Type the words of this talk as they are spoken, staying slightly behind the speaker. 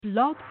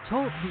Blog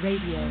Talk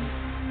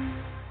Radio.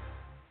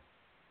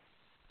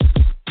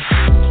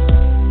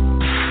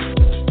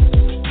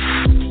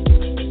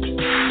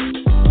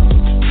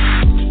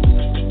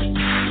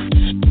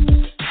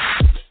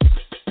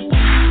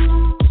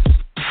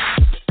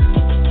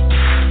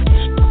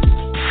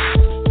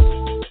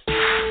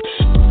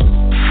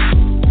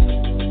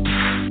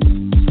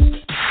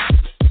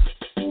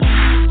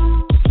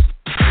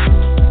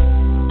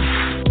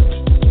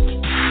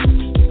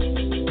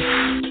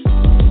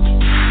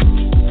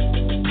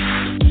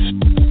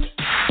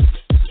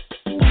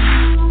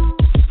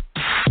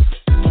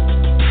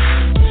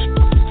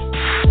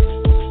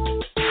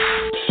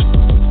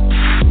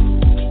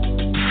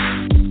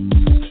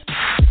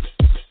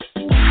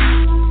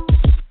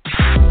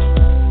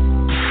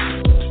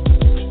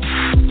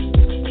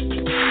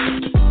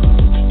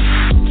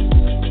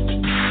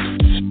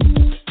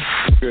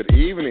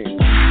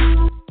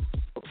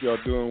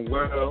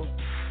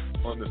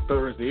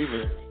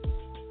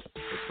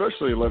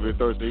 Especially lovely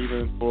Thursday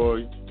evening for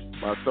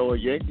my fellow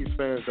Yankees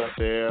fans out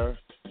there.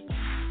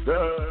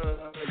 The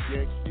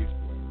Yankees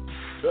win.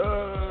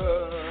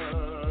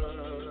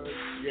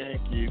 The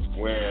Yankees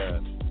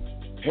win.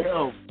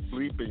 Hell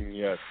bleeping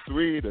yes,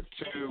 3-2.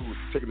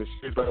 Taking the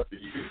series out of the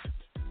youth.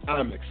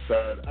 I'm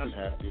excited. I'm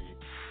happy.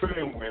 But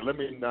anyway, let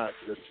me not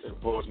just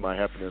impose my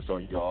happiness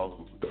on y'all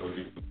who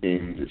the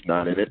team is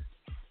not in it.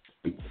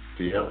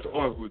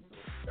 Or who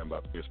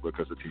about this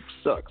because the team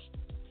sucks.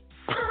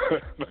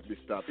 Let me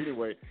stop.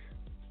 Anyway,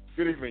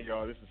 good evening,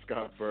 y'all. This is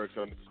Scott Burks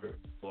on the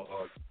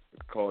blog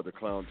called The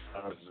Clown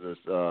Times.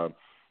 Of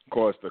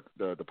course,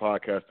 the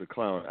podcast, The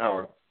Clown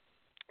Hour.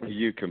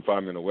 You can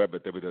find me on the web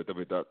at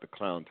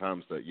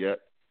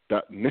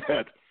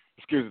www.theclowntimes.net.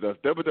 Excuse me, that's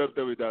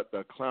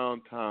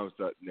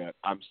www.theclowntimes.net.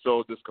 I'm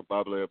so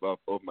discombobulated about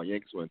both my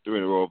Yankees winning 3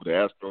 in a row over the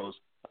Astros.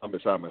 I'm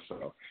beside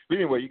myself. But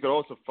anyway, you can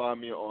also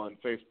find me on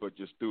Facebook.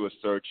 Just do a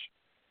search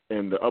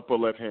in the upper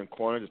left-hand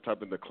corner. Just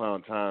type in The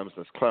Clown Times.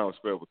 That's Clown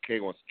spelled with K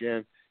once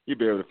again. You'll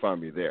be able to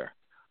find me there.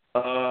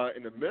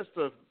 In the midst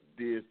of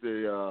the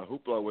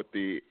hoopla with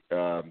the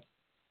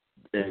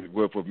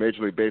with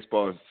Major League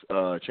Baseball's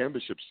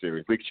championship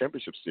series, league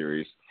championship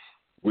series,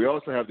 we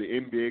also have the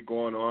NBA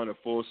going on in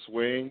full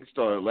swing.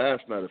 Started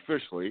last night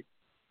officially,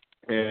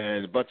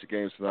 and a bunch of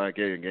games tonight.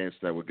 Games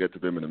tonight. We'll get to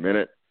them in a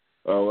minute.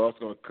 We're also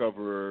going to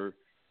cover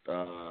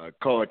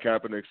Colin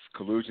Kaepernick's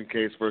collusion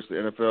case versus the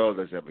NFL.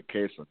 Does he have a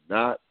case or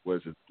not?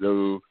 What does it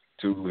do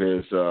to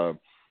his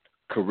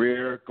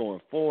career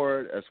going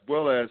forward? As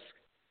well as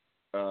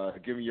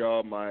giving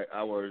y'all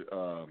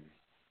our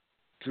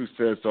 2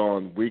 cents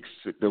on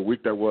the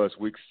week that was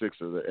week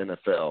 6 of the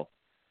NFL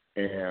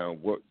and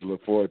what to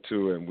look forward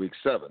to in week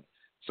 7.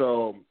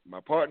 So my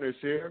partner is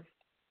here.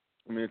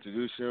 Let me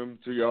introduce him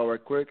to y'all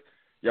right quick.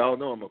 Y'all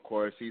know him, of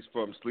course. He's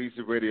from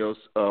Sleazy Radios.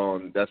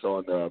 That's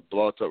on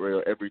Blog Talk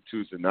Radio every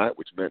Tuesday night,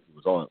 which meant he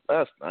was on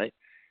last night,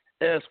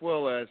 as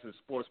well as his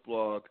sports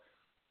blog,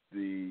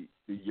 the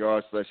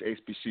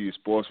Yard/HBCU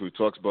Sports, where he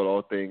talks about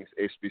all things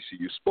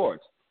HBCU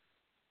sports.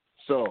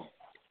 So,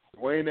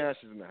 Dwayne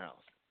Nash is in the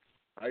house.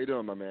 How you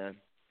doing, my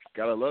man?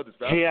 Gotta love this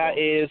basketball. Here I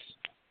is.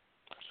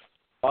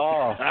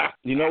 Oh,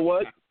 you know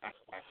what?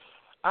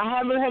 I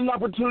haven't had an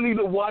opportunity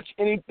to watch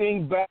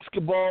anything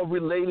basketball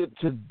related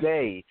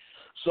today.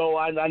 So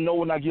I know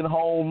when I get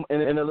home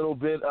in a little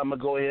bit, I'm going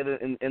to go ahead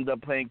and end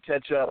up playing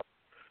catch-up.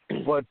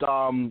 But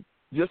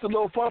just a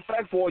little fun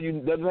fact for you,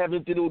 it doesn't have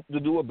anything to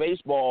do with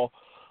baseball,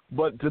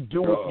 but to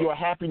do with your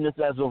happiness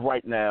as of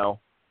right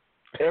now.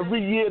 Every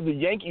year the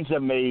Yankees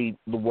have made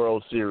the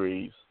World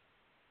Series.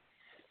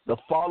 The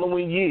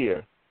following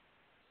year,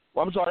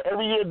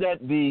 every year that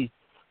the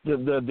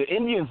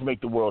Indians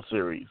make the World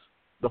Series,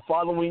 the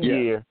following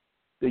year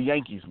the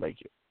Yankees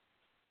make it.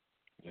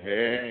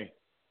 Hey.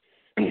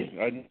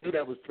 I knew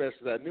that was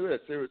special. I knew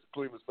that series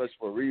Cleveland was special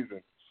for a reason.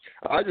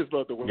 I just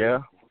love the way.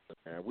 Yeah.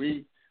 Man.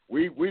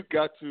 We've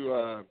got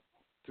to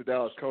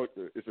Dallas coach.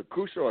 Is it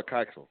Kusha or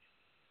Keixel?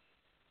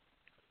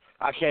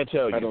 I can't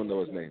tell you. I don't know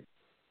his name.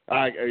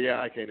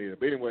 I can't either.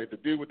 But anyway, the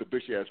dude with the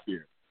bushy ass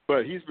beard.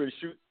 But he's been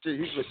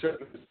shutting this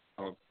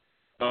down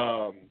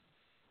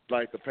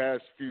like the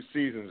past few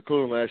seasons,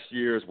 including last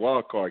year's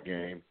wild card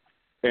game.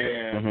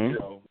 And you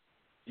know,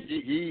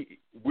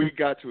 we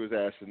got to his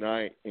ass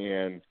tonight,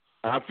 and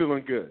I'm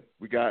feeling good.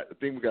 I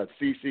think we got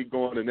CC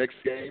going the next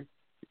game,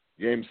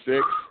 game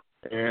 6,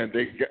 and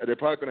they're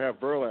probably going to have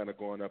Verlander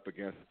going up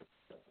against.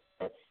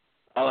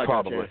 I like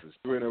our chances.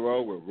 3 in a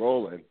row, we're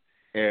rolling,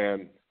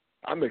 and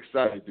I'm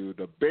excited, dude.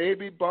 The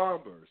Baby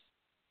Bombers,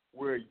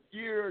 we're a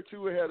year or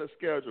 2 ahead of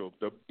schedule.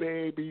 The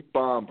Baby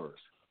Bombers,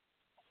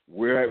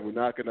 we're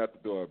knocking at the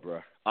door,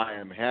 bro. I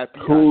am happy.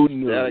 Who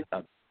I'm ecstatic.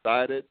 I'm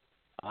excited.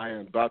 I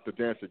am about to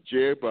dance a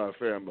jig, but I'm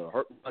afraid I'm going to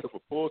hurt myself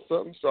or pull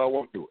something, so I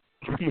won't do it.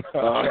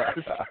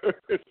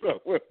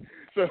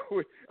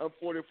 I'm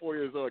 44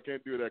 years old. I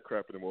can't do that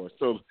crap anymore.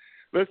 So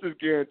let's just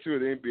get into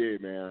the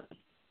NBA, man.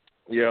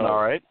 Yeah. All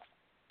right.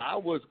 I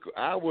was,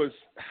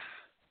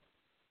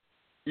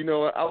 you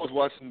know, I was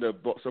watching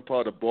some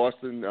part of the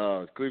Boston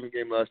Cleveland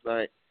game last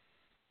night,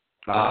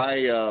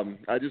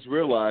 I just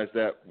realized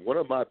that one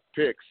of my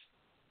picks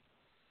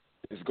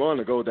is going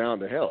to go down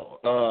to hell.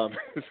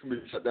 It's going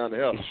to be shut down to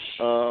hell.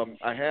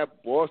 I have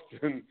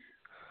Boston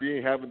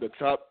having the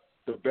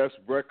best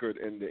record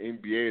in the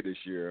NBA this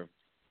year.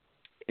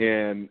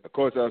 And, of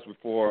course, that was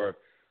before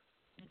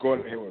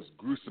Gordon Hayward's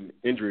gruesome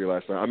injury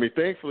last night. I mean,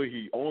 thankfully,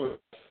 he only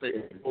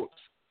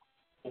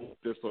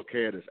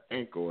dislocated his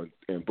ankle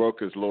and broke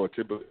his lower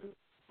tibia.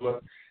 I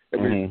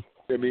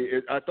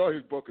thought he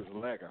broke his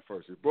leg at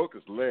first. He broke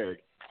his leg.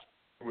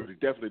 He would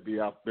definitely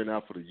been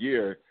out for the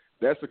year.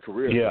 That's a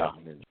career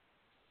injury.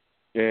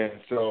 And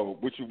so,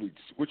 which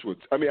would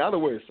I mean, either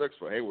way, it sucks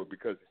for Hayward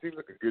because he seems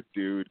like a good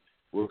dude,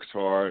 works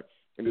hard,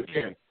 and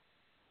again,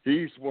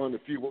 he's one of the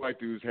few white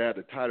dudes had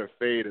a tighter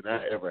fade than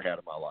I ever had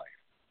in my life.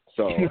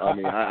 So I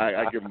mean,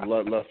 I give him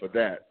love for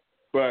that.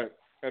 But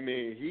I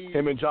mean,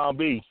 him and John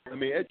B. I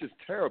mean, it's just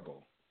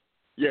terrible.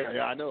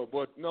 Yeah, I know,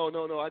 but no.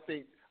 I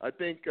think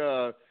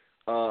Klay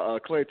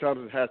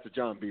Thompson has the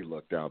John B.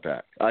 look down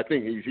pat. I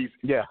think he's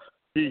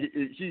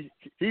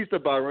the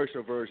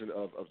biracial version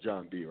of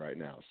John B. right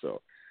now. So.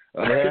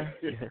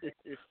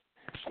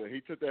 So he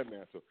took that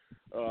mantle.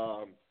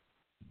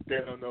 They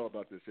don't know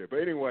about this here, but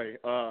anyway,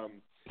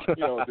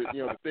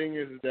 the thing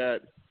is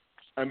that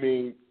I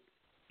mean,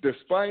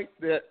 despite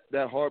that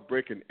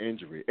heartbreaking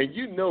injury, and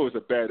it's a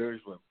bad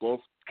injury when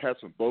both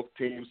cats from both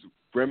teams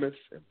grimace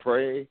and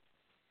pray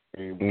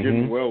and give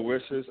him well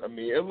wishes. I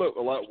mean, it looked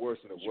a lot worse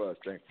than it was,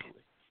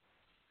 thankfully.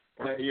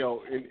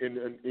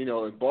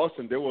 In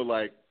Boston, they were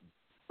like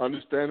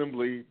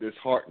understandably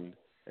disheartened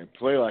and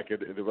play like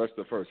it in the rest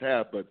of the first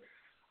half. But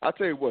I'll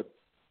tell you what,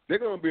 they're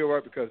going to be all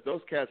right because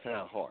those cats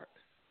have heart.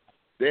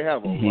 They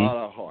have a lot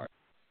of heart.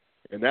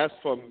 And that's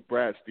from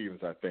Brad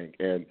Stevens, I think.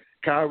 And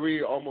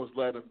Kyrie almost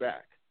led them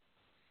back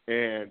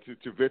and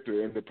to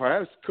victory. And they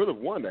perhaps could have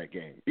won that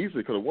game,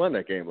 easily could have won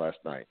that game last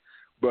night.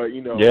 But,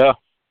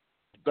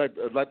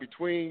 like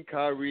between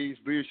Kyrie's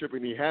leadership,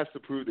 and he has to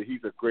prove that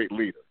he's a great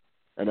leader.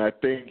 And I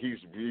think he's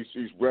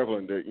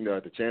reveling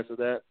at the chance of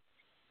that.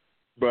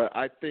 But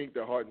I think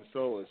the heart and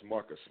soul is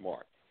Marcus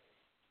Smart.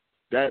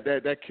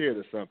 That kid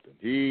is something.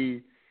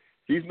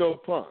 He's no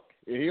punk.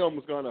 And he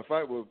almost got in a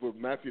fight with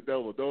Matthew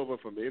Dellavedova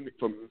from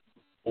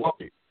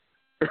Milwaukee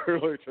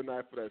earlier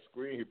tonight for that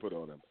screen he put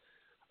on him.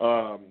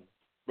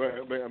 But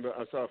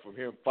I saw from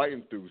him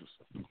fighting through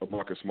a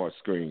Marcus Smart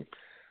screen.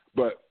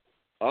 But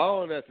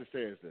all that to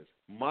say is this: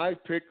 my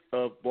pick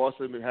of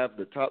Boston to have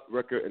the top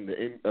record in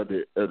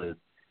the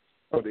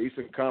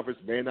Eastern Conference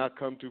may not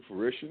come to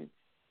fruition,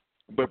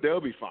 but they'll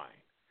be fine.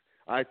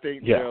 I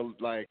think they're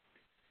like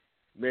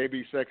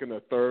maybe second or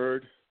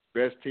third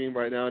best team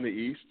right now in the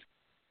East,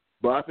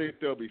 but I think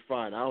they'll be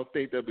fine. I don't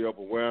think they'll be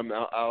overwhelmed.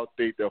 I don't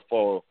think they'll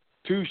fall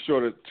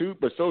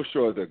but so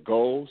short of their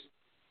goals.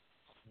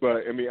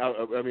 But I mean,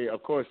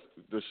 of course,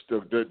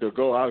 the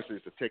goal obviously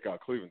is to take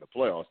out Cleveland in the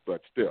playoffs.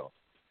 But still,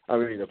 I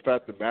mean, the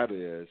fact of the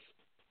matter is,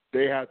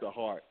 they have the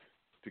heart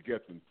to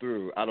get them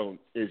through.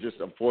 It's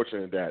just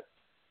unfortunate that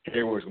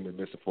Hayward's going to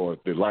be missing for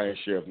the lion's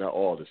share, if not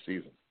all, the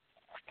season.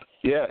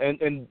 Yeah,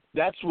 and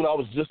that's what I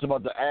was just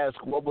about to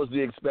ask. What was the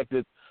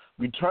expected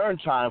return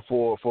time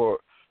for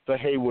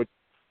Hayward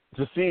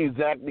to see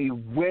exactly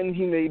when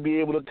he may be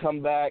able to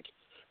come back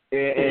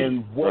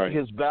and what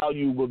his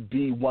value would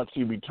be once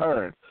he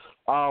returned?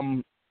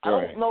 I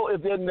don't know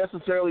if they're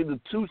necessarily the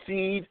 2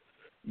 seed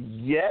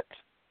yet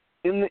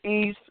in the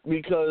East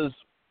because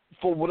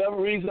for whatever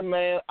reason,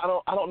 man, I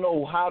don't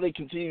know how they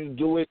continue to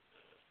do it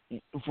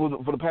for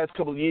the past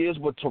couple of years,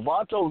 but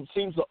Toronto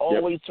seems to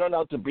always turn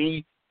out to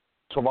be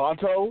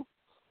Toronto,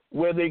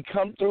 where they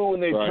come through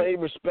and they play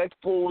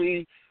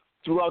respectfully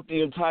throughout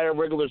the entire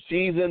regular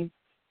season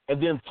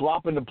and then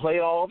flop in the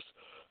playoffs.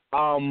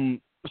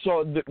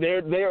 So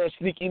they're a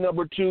sneaky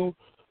number 2.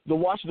 The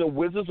Washington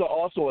Wizards are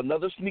also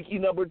another sneaky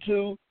number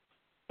 2.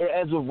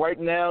 As of right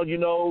now,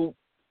 the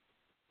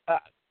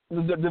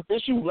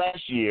issue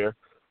last year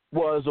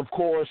was, of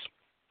course,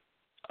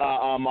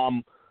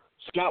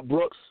 Scott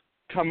Brooks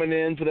coming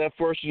in for that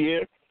first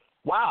year.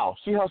 Wow,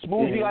 see how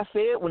smoothly I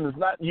say it when it's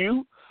not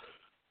you?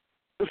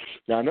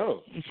 I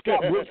know.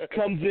 Scott Brooks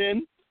comes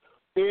in,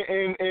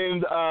 and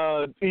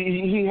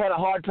he had a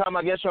hard time,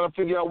 I guess, trying to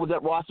figure out what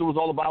that roster was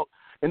all about.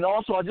 And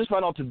also, I just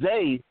found out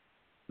today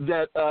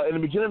that in the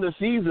beginning of the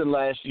season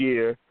last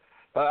year,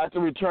 after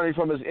returning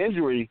from his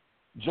injury,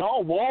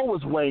 John Wall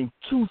was weighing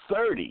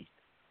 230.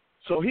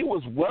 So he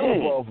was well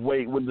above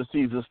weight when the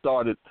season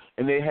started,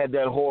 and they had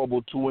that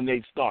horrible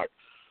 2-8 start.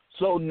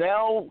 So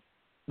now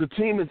the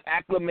team is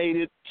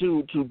acclimated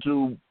to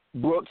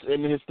Brooks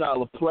and his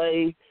style of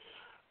play.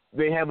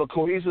 They have a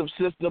cohesive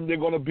system. They're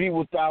going to be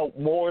without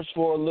Morris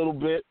for a little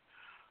bit,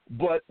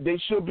 but they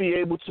should be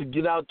able to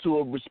get out to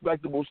a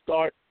respectable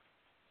start.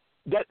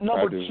 That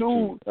number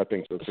 2 I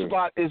think so too.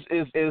 Spot is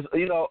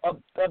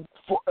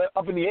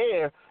up in the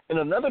air, and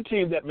another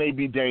team that may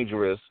be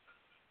dangerous.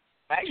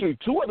 Actually,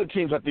 2 other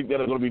teams I think that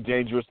are going to be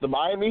dangerous: the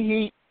Miami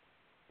Heat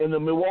and the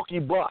Milwaukee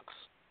Bucks.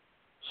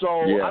 So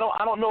I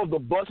don't know if the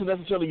Bucks will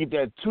necessarily get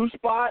that 2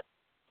 spot,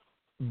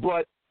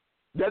 but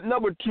that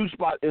number 2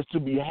 spot is to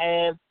be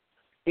had.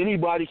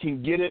 anybody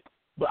can get it.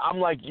 But I'm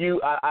like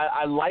you.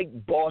 I like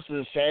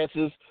Boston's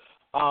chances.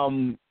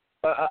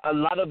 A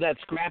lot of that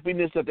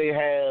scrappiness that they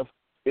have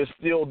is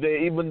still there,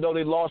 even though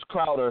they lost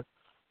Crowder.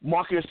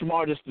 Marcus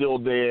Smart is still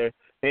there,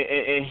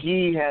 and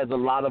he has a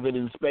lot of it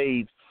in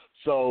spades.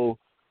 So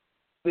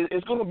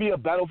it's going to be a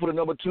battle for the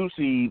number 2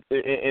 seed,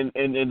 and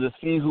to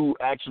see who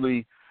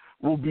actually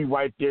will be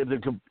right there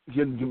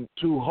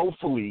to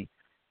hopefully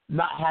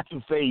not have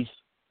to face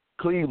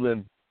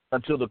Cleveland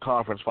until the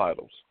conference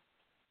finals.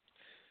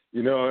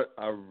 You know,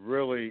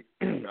 you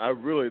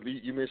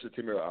mentioned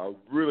to me, I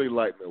really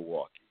like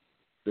Milwaukee.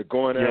 They're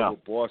going out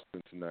with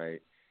Boston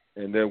tonight,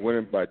 and they're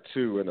winning by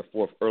 2 in the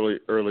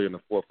early in the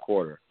fourth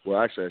quarter.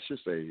 Well, actually, I should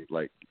say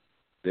like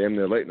damn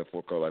near late in the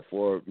fourth quarter, like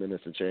 4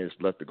 minutes and change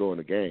left to go in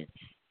the game.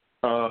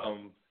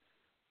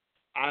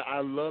 I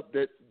love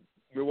that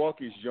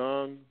Milwaukee's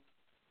young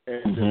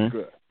and they're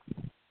good.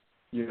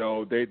 You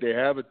know, they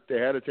had a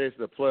taste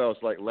of the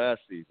playoffs like last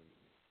season.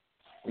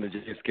 And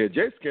Jason Kidd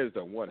has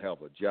done one hell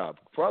of a job.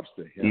 Props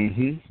to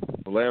him.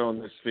 Lay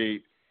on his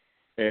feet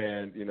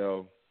and, you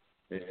know,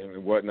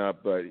 and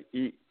whatnot. But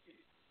the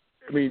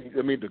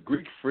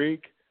Greek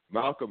Freak,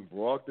 Malcolm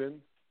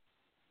Brogdon,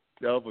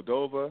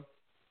 Dellavedova,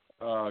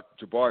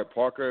 Jabari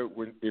Parker,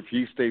 if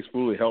he stays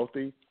fully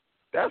healthy,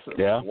 that's a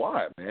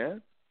squad,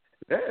 man.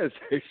 That is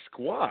a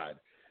squad.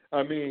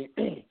 I mean,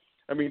 they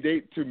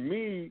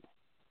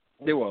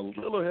were a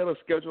little ahead of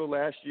schedule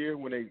last year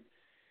when they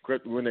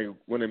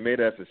made it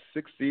as a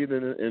 6th seed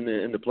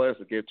in the playoffs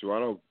to give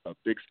Toronto a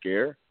big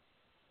scare.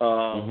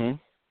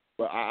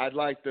 But I'd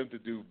like them to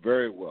do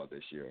very well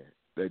this year.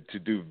 To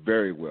do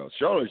very well.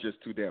 Charlotte's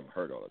just too damn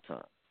hurt all the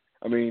time.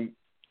 I mean,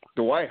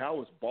 Dwight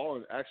Howard's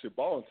balling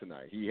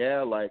tonight. He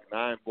had like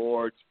 9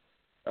 boards,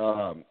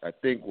 I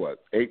think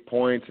 8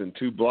 points and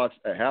 2 blocks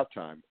at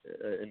halftime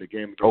in the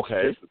game against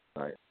the Pistons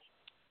tonight.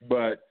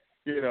 But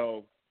you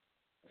know,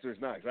 so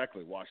it's not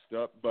exactly washed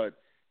up, but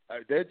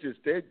they're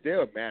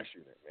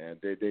mashing it, man.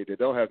 They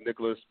don't have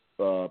Nicholas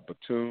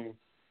Batum,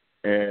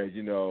 and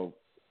you know,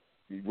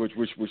 which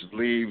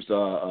leaves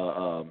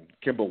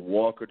Kemba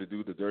Walker to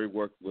do the dirty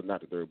work. Well,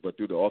 not the dirty, but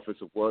do the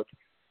offensive work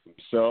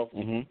himself.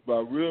 But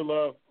I really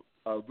love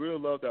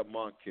that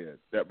Monk kid,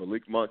 that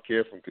Malik Monk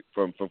kid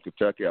from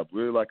Kentucky. I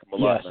really like him a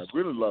lot. And I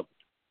really love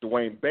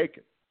Dwayne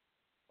Bacon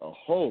a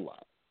whole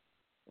lot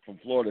from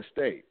Florida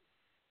State.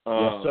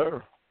 Yes,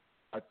 sir.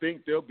 I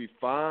think they'll be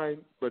fine,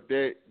 but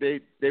they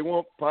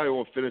probably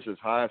won't finish as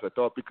high as I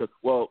thought because,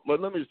 well,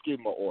 let me just give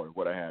you my order,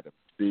 what I had,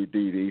 the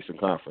Eastern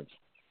Conference.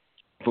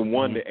 From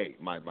 1 to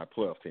 8, my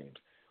playoff teams.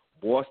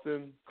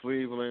 Boston,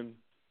 Cleveland,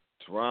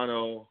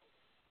 Toronto,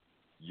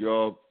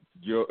 your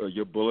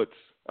Bullets,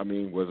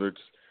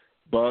 Wizards,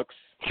 Bucks,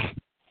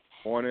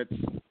 Hornets,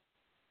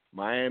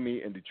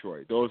 Miami, and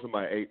Detroit. Those are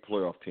my 8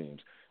 playoff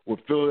teams. With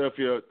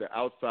Philadelphia, the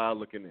outside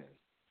looking in.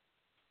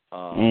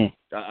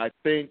 I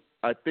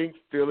think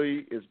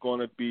Philly is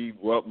going to be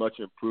much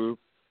improved,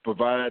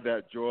 provided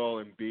that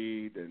Joel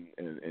Embiid and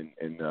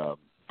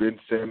Ben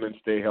Simmons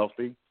stay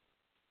healthy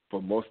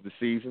for most of the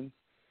season.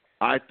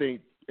 I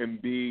think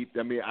Embiid.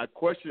 I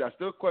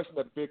still question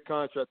that big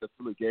contract that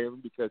Philly gave him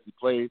because he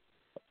played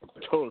a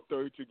total of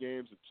 32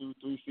 games in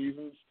 2-3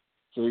 seasons.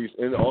 So he's,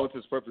 in all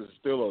intents and purposes,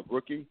 still a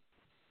rookie.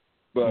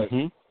 But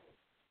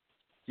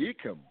he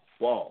can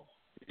ball.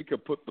 He can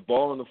put the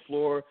ball on the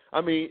floor. I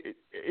mean,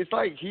 it's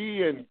like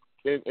he and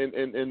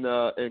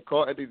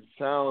Karl Anthony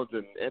Towns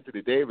and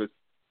Anthony Davis,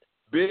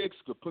 bigs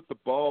could put the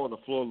ball on the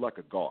floor like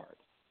a guard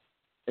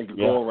and could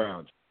go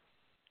around you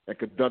and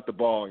could dunk the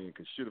ball and you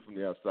could shoot it from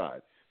the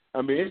outside.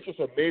 I mean, it's just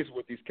amazing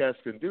what these cats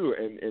can do.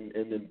 And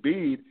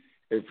Embiid,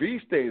 if he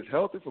stays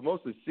healthy for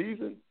most of the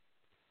season,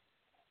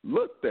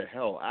 look the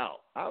hell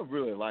out. I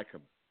really like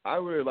him. I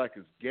really like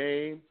his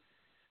game.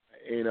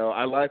 You know,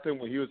 I liked him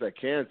when he was at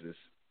Kansas,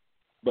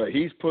 but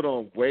he's put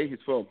on weight. He's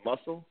put on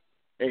muscle.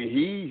 And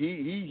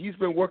he's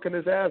been working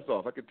his ass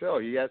off. I can tell.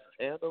 He has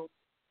his handle,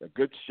 a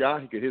good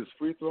shot. He can hit his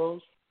free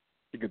throws.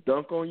 He can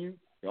dunk on you.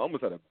 He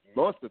almost had a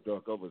monster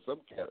dunk over some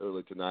cat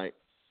early tonight,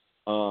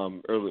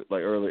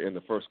 early in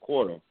the first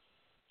quarter.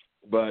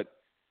 But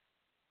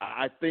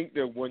I think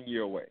they're 1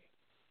 year away.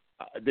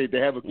 They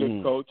have a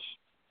good coach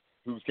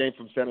who came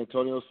from San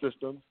Antonio's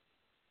system.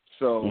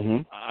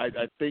 So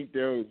I think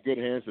they're in good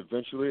hands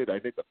eventually. I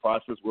think the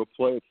process will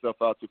play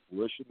itself out to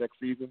fruition next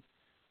season.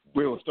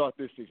 We will start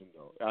this season,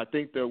 though. I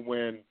think they'll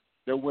win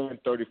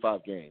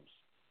 35 games,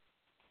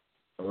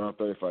 around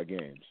 35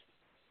 games.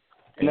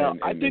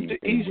 I think the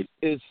East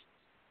is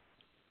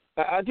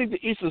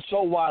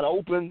so wide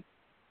open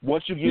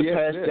once you get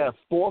past that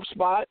 4th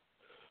spot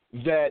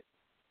that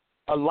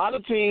a lot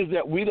of teams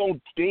that we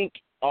don't think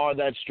are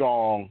that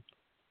strong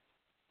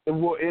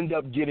will end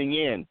up getting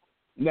in.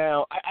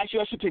 Now, I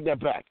should take that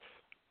back.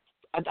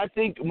 I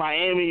think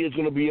Miami is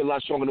going to be a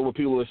lot stronger than what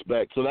people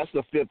expect. So that's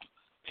the 5th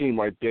team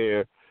right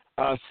there.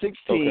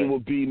 16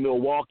 would be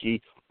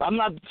Milwaukee. I'm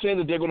not saying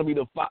that they're going to be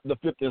the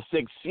 5th and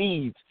 6th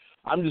seeds.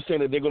 I'm just saying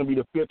that they're going to be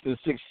the 5th and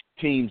 6th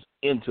teams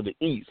into the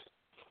East,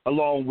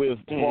 along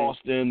with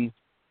Boston,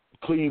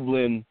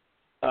 Cleveland,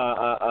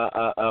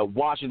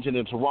 Washington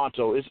and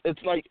Toronto.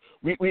 It's like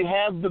we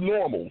have the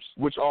normals,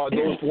 which are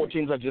those 4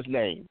 teams I just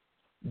named.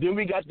 Then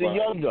we got the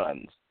young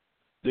guns.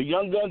 The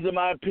young guns, in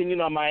my opinion,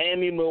 are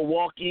Miami,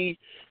 Milwaukee,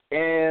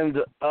 and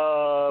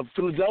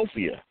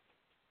Philadelphia.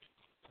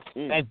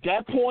 At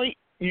that point,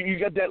 you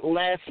got that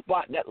last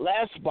spot. That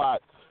last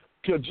spot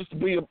could just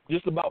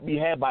about be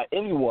had by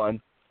anyone.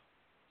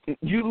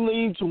 You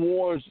lean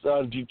towards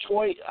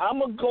Detroit. I'm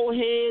gonna go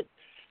ahead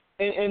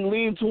and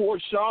lean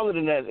towards Charlotte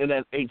in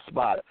that 8th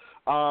spot.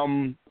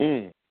 I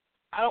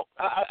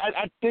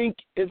think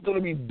it's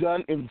gonna be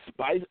done in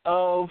spite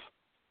of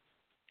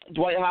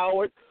Dwight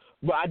Howard,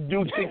 but I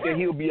do think that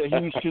he'll be a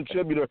huge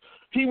contributor.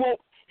 He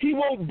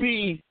won't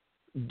be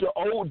the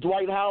old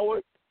Dwight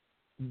Howard,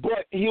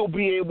 but he'll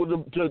be able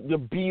to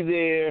be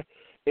there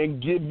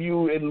and give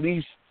you at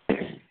least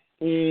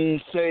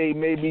say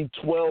maybe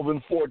 12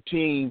 and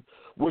 14,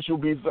 which will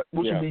be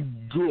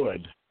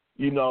good.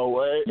 You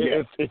know,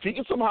 if he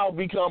can somehow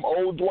become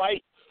old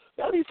Dwight,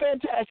 that'd be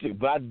fantastic.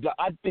 But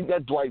I think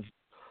that Dwight's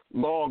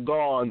long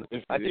gone.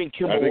 I think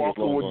Kemba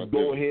Walker would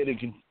go ahead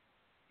and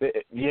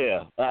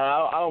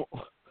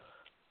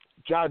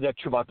God, that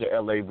trip out to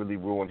L.A. really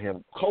ruined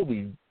him.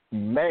 Kobe,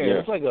 man,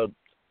 it's like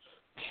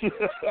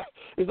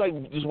it's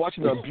like just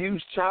watching an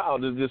abused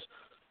child and just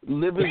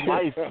live his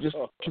life just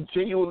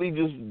continually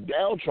just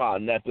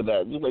downtrodden after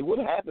that. Just like, what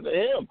happened to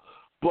him?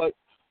 But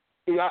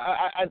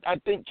I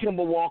think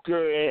Kemba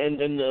Walker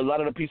and a lot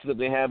of the pieces that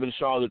they have in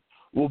Charlotte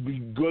will be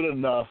good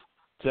enough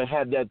to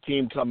have that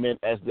team come in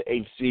as the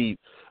 8th seed.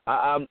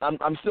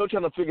 I'm still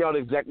trying to figure out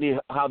exactly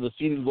how the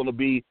seeding is going to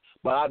be,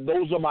 but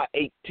those are my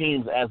 8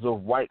 teams as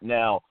of right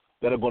now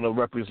that are going to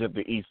represent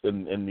the East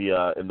in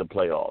the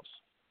playoffs.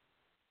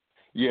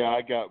 Yeah,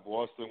 I got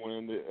Boston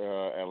winning the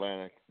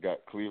Atlantic,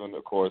 got Cleveland,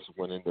 of course,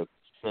 winning the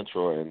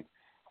Central, and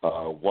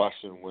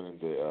Washington winning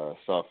the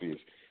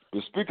Southeast.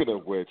 But speaking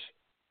of which,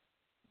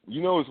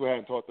 you know we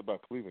hadn't talked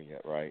about Cleveland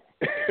yet, right?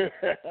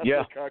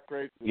 Yeah. How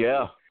crazy.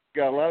 Yeah.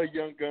 Got a lot of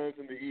young guns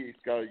in the East,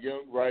 got a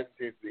young rising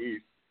team in the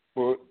East.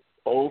 For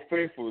Old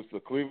Faithfuls, the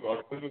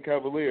Cleveland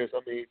Cavaliers,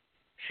 I mean,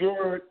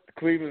 sure,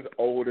 Cleveland's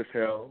old as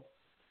hell.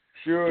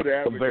 Sure, the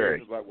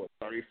average age is like,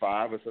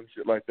 35 or some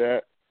shit like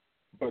that.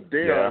 But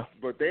they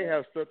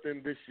have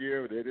something this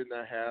year they did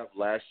not have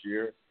last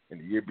year and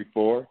the year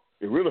before.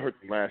 It really hurt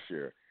them last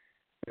year.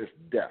 It's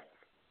depth.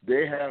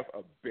 They have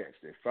a bench.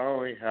 They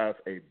finally have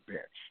a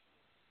bench,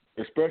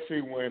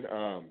 especially when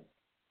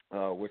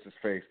what's his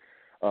face,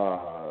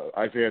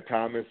 Isaiah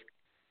Thomas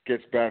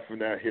gets back from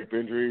that hip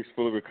injury. He's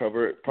fully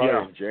recovered.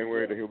 Probably in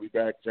January that he'll be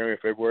back. January,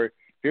 February.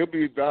 He'll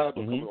be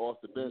valuable coming off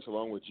the bench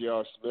along with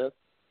J.R. Smith.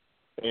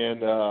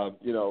 And I'm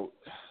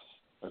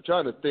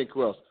trying to think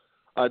who else.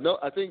 I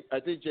think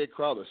Jay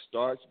Crowder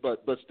starts,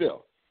 but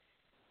still,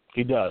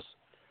 he does.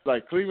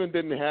 Like Cleveland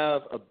didn't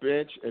have a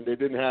bench and they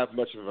didn't have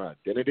much of an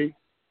identity.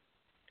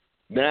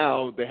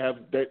 Now they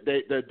have their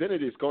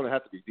identity is going to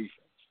have to be defense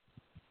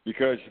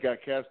because you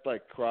got cats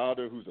like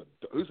Crowder,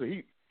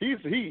 he is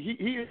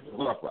a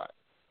rough ride.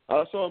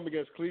 I saw him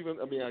against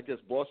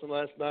Boston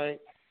last night,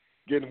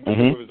 getting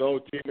with his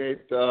old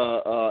teammate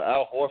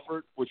Al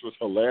Horford, which was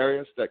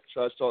hilarious. That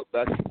trash talk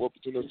back and forth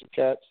between those two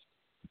cats.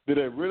 Did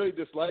they really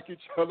dislike each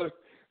other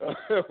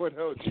when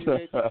they were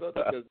teammates and stuff?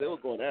 Because they were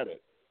going at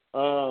it.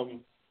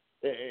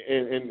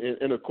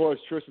 And of course,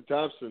 Tristan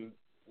Thompson,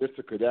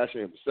 Mr.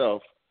 Kardashian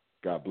himself,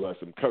 God bless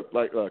him,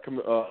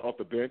 coming off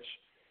the bench.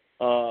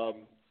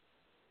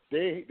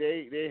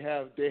 They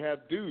have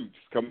dudes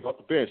coming off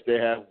the bench. They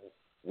have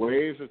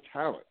waves of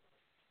talent,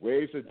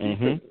 waves of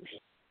defenders.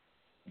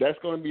 That's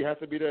going to have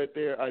to be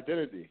their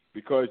identity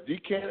because you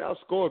can't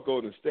outscore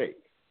Golden State.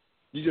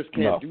 You just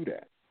can't do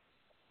that.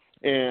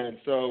 And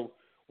so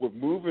with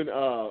moving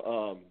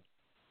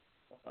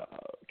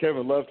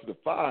Kevin Love to the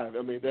 5,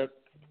 I mean, that's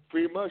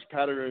pretty much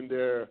patterning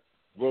their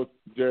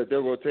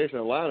rotation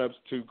lineups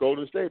to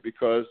Golden State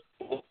because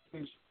both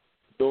teams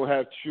don't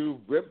have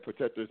true rim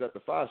protectors at the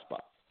 5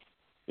 spot.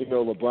 You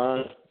know,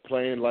 LeBron's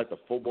playing like the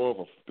football of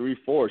a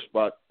 3-4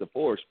 spot, the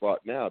 4 spot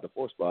now, the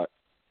 4 spot.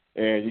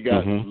 And you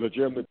got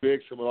legitimate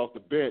bigs coming off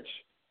the bench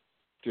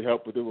to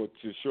help with to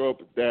show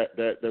up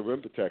that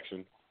rim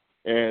protection.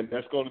 And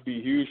that's going to be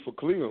huge for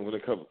Cleveland when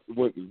it comes.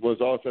 Was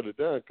all said and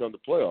done, come to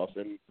playoffs,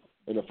 and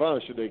in the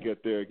finals, should they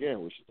get there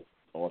again, which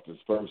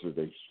Austin's first is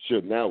they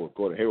should now with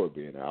Gordon Hayward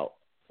being out.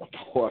 Of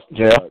course,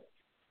 it's going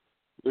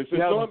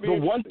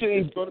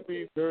to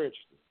be very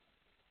interesting.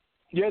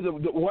 Yeah, the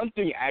one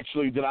thing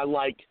actually that I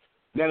like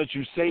now that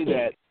you say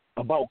that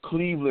about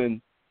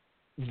Cleveland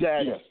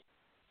that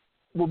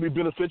will be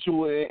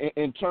beneficial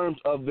in terms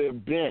of their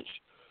bench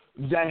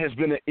that has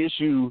been an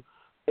issue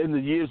in the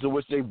years in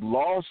which they've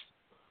lost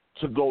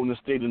to Golden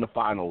State in the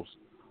finals.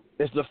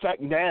 It's the fact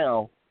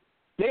now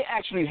they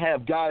actually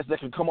have guys that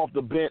can come off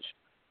the bench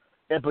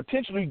and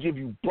potentially give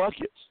you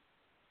buckets.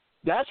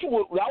 That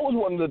was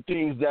one of the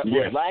things that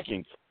was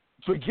lacking.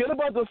 Forget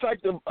about the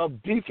fact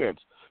of defense.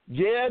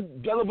 Yeah,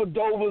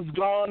 Dellavedova's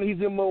gone. He's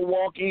in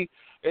Milwaukee,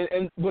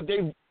 but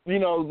they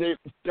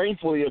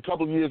thankfully a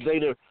couple of years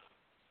later,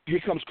 here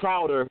comes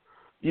Crowder,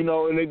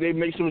 and they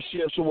make some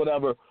shifts or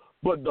whatever.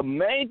 But the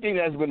main thing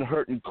that's been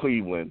hurting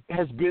Cleveland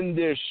has been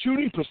their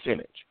shooting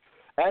percentage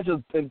as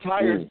an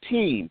entire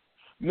team.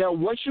 Now,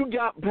 once you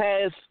got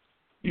past,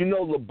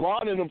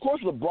 LeBron, and of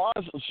course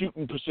LeBron's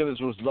shooting percentage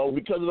was low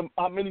because of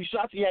how many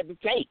shots he had to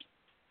take.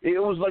 It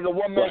was like a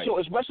one-man show,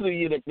 especially the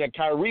year that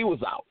Kyrie was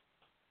out.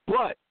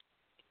 But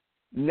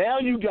now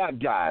you got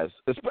guys,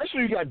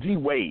 especially you got D.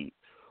 Wade,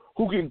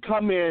 who can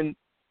come in.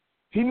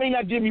 He may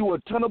not give you a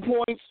ton of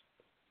points,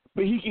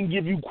 but he can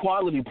give you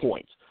quality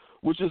points,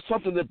 which is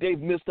something that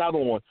they've missed out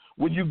on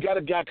when you got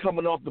a guy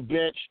coming off the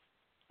bench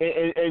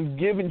and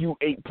giving you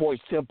 8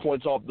 points, 10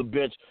 points off the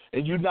bench,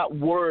 and you're not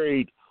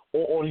worried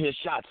on his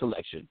shot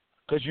selection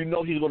because you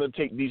know he's going to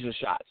take decent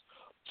shots.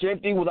 Same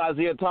thing with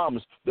Isaiah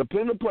Thomas.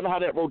 Depending upon how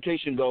that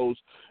rotation goes,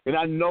 and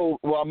I know,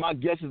 my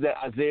guess is that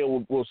Isaiah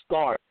will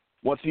start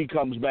once he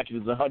comes back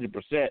and is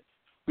 100%,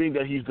 being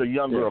that he's the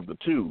younger of the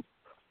two.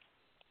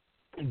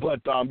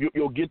 But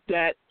you'll get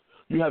that.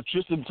 You have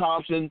Tristan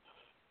Thompson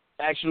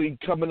actually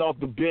coming off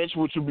the bench,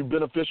 which will be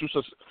beneficial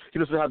since he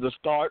doesn't have to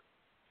start.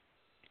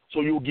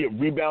 So you'll get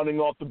rebounding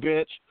off the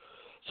bench.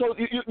 So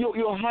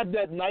you'll have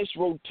that nice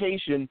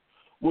rotation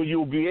where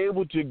you'll be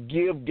able to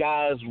give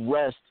guys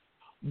rest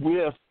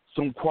with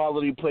some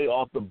quality play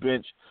off the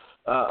bench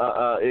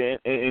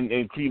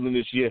in Cleveland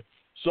this year.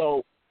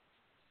 So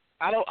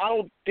I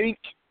don't think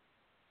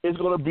it's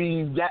going to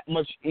be that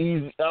much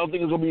easy. I don't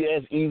think it's going to be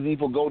as easy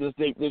for Golden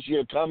State this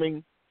year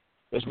coming,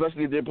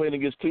 especially if they're playing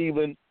against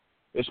Cleveland,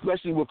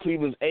 especially with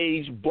Cleveland's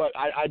age. But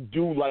I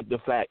do like the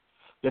fact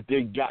that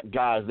they got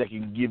guys that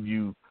can give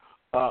you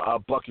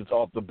buckets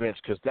off the bench,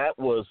 because that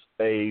was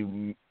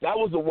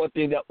the one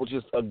thing that was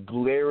just a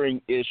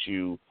glaring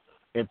issue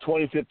in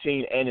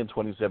 2015 and in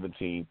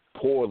 2017.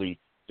 Poorly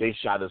they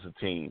shot as a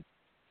team,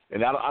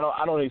 and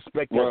I don't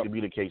expect that to be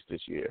the case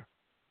this year.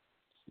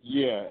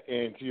 Yeah,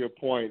 and to your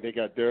point, they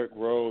got Derrick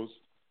Rose,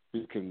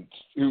 who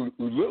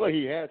looked like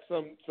he had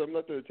some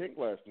left in the tank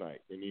last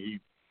night. I mean,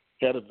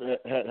 he had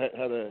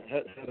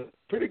a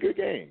pretty good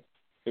game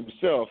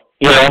himself.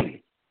 Yeah.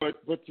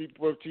 But to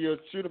your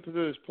shooting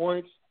percentage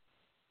points,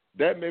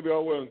 that may be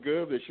all well and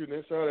good. They're shooting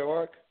inside the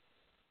arc.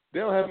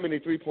 They don't have many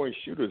 3-point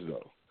shooters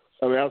though.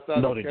 I mean,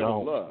 outside of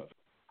Kevin Love.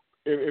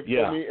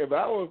 If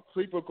I were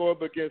people going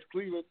up against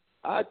Cleveland,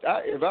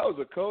 if I was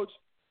a coach,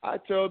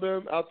 I'd tell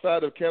them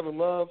outside of Kevin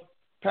Love,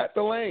 pat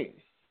the lane.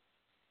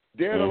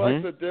 Dare the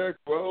likes of Derrick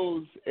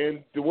Rose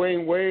and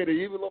Dwayne Wade or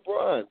even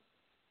LeBron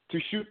to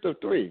shoot the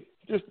three.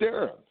 Just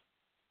dare them.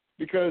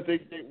 Because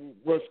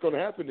what's going to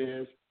happen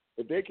is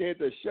if they can't hit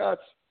their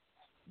shots,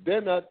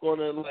 they're not going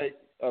to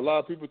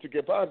allow people to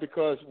get by,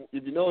 because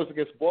if you notice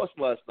against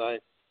Boston last night,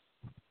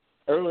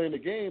 early in the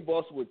game,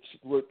 Boston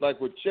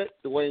would check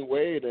Dwayne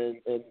Wade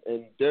and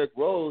Derrick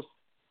Rose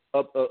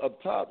up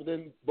top, and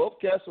then both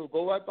cats would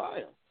go right by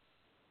him.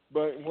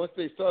 But once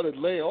they started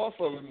laying off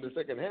of him in the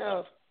second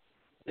half,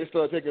 they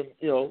started taking,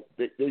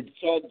 they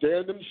started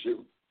daring them to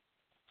shoot.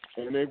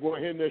 And they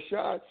weren't hitting their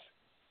shots.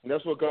 And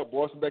that's what got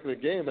Boston back in the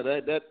game. And I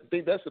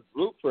think that's a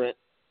blueprint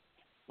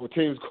for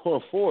teams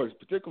going forward,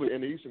 particularly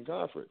in the Eastern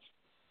Conference.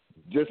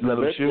 Just let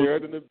dare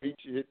them to beat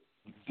you.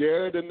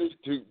 Dare them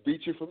to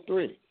beat you from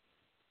three.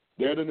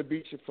 Dare them to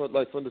beat you from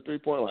the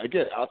 3-point line.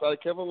 Again, outside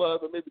of Kevin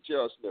Love and maybe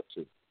J.R. Smith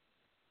too.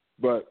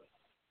 But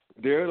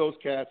dare those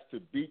cats to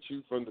beat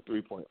you from the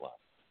 3-point line.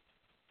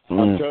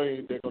 I'm telling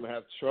you, they're going to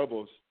have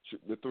troubles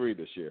the three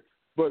this year.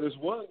 But there's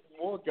one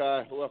more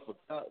guy who I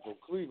forgot from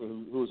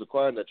Cleveland who was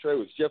acquired in that trade,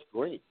 was Jeff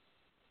Green.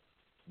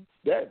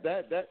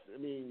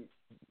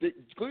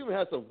 Cleveland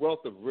has a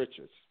wealth of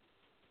riches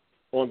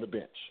on the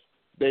bench.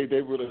 They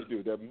really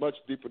do. They're much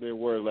deeper than they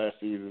were last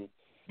season.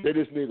 They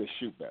just need to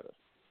shoot better.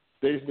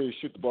 They just need to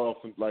shoot the ball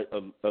from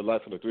from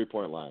the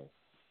 3-point line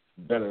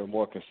better and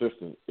more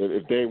consistent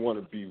if they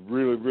want to be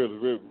really, really,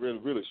 really, really,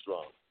 really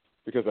strong.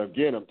 Because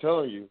again, I'm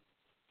telling you,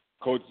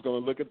 coach is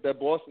going to look at that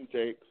Boston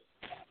tape.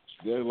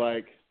 They're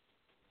like,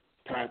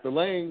 pat the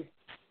lane.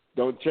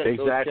 Don't check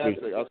those cats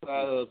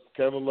outside of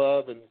Kevin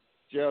Love and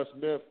J.R.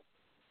 Smith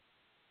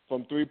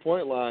from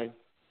 3-point line.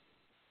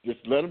 Just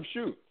let them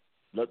shoot.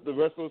 Let the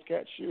rest of those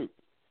cats shoot.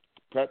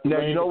 Pat the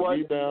lane,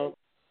 rebound.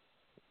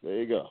 There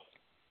you go.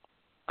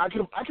 I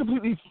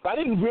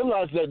didn't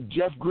realize that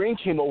Jeff Green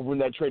came over in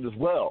that trade as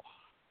well.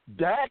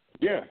 That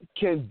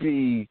can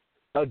be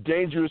a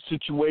dangerous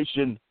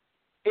situation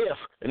if,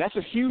 and that's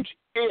a huge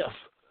if,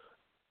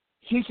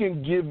 he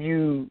can give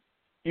you,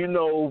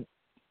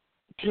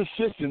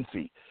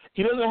 consistency.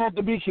 He doesn't have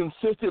to be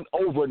consistent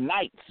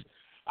overnight.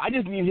 I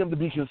just need him to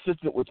be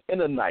consistent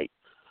within a night.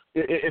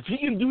 If he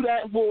can do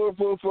that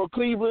for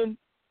Cleveland,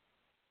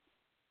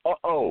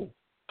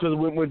 because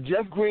when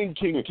Jeff Green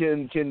can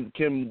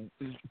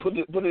put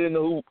it in the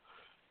hoop,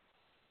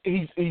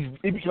 he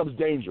becomes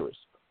dangerous,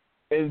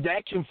 and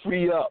that can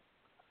free up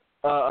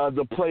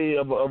the play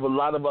of a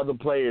lot of other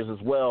players as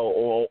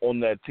well on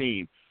that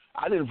team.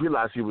 I didn't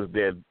realize he was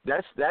there.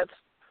 That's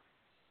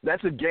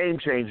a game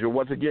changer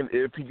once again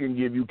if he can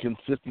give you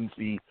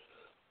consistency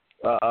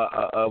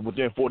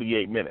within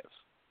 48 minutes.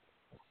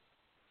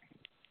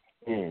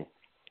 Well,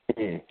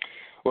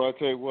 I'll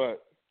tell you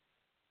what.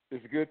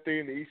 it's a good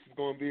thing the East is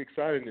going to be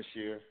exciting this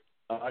year,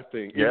 I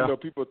think. Yeah. Even though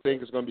people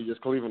think it's going to be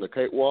just Cleveland a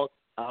cakewalk,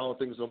 I don't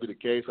think it's going to be the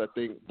case. I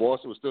think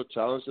Boston will still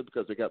challenge it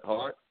because they got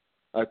hard.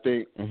 I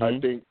think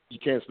you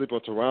can't sleep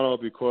on Toronto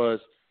because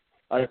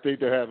I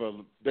think they're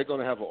going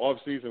to have an off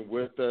season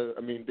with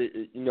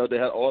they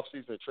had off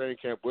season training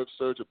camp with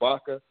Serge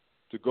Ibaka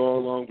to go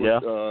along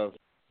with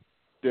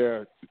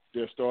their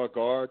star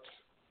guards,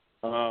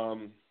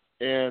 and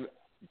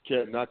you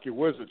can't knock your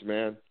Wizards,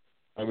 man.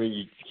 I mean,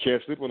 you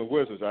can't sleep on the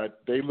Wizards.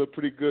 They look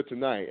pretty good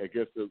tonight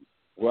against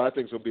I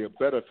think is going to be a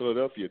better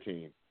Philadelphia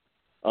team.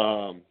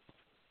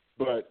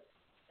 But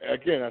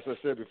again, as I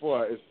said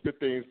before, it's good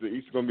things. The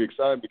East is going to be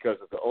exciting because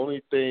it's the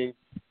only thing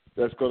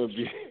that's going to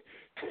be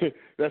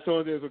that's the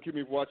only thing that's going to keep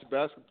me watching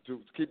basketball,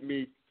 to keep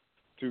me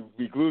to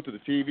be glued to the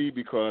TV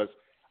because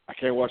I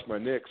can't watch my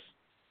Knicks.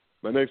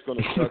 My Knicks going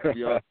to suck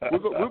beyond.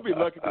 We'll be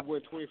lucky to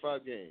win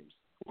 25 games.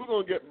 We're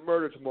going to get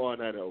murdered tomorrow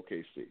night at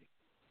OKC.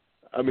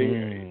 I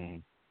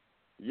mean,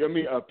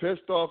 a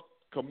pissed off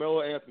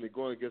Carmelo Anthony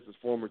going against his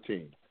former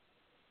team.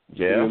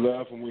 Yeah. We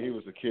loved him when he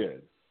was a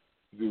kid.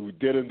 We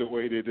did him the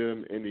way they did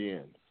him in the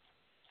end.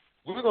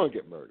 We're going to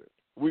get murdered.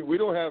 We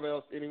don't have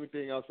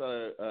anything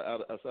outside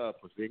of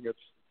Porzingis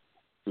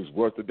who's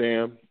worth a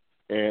damn,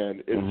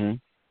 and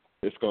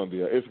it's going to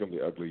be an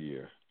ugly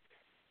year.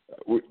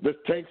 Let's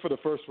tank for the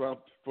first round,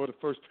 for the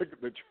first pick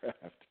of the draft.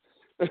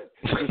 Just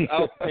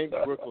out tank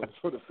Brooklyn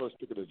for the first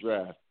pick of the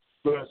draft.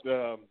 But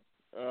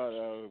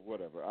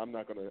whatever. I'm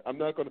not gonna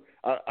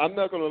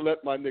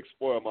let my Knicks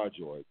spoil my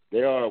joy.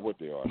 They are what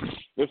they are.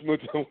 Let's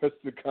move to the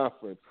Western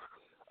Conference.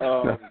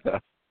 One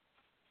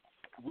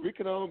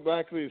can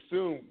automatically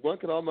assume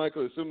it's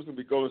going to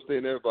be Golden State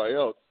and everybody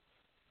else.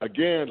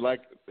 Again,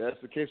 like that's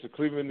the case with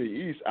Cleveland in the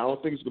East, I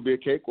don't think it's going to be a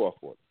cakewalk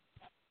for them.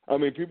 I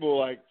mean, people are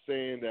like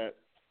saying that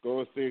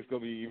Golden State's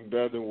going to be even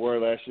better than were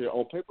last year.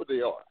 On paper,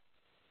 they are.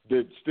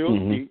 They're still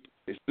deep.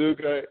 They still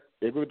got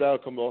Iguodala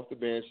coming off the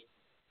bench.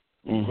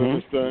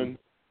 Livingston,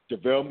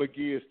 JaVale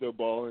McGee is still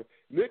balling.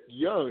 Nick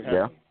Young had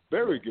a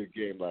very good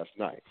game last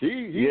night.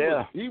 He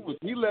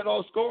led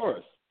all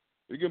scorers.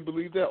 You can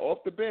believe that,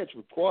 off the bench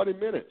with 40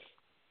 minutes.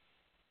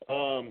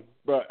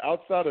 But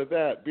outside of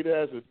that, be that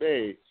as it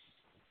may,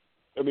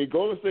 I mean,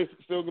 Golden State's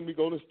still going to be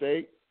Golden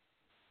State,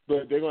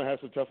 but they're going to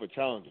have some tougher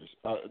challenges.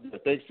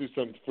 Thanks to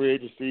some free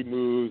agency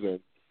moves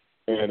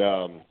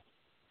and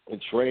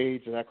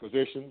trades and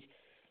acquisitions.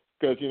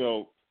 Because,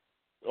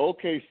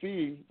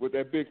 OKC with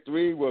that big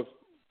three with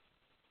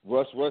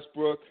Russ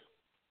Westbrook,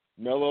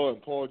 Melo,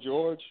 and Paul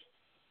George,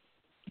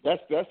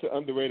 that's an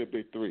underrated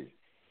big three.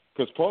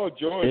 Because Paul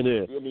George, I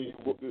mean,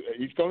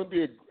 he's going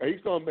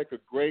to make a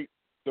great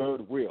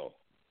third wheel.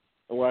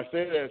 And why I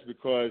say that is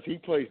because he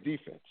plays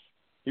defense.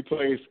 He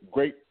plays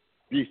great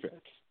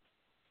defense.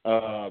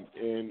 And,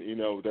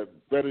 that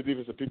better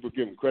defense that people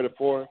give him credit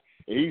for.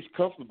 And he's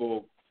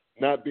comfortable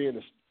not being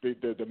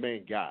the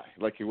main guy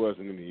like he was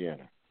in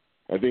Indiana.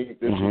 I think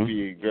this would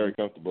be a very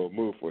comfortable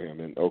move for him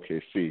in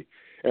OKC.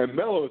 And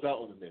Melo is out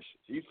on a mission.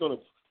 He's going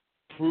to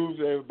prove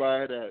to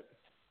everybody that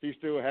he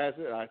still has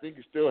it. I think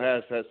he still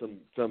has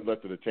some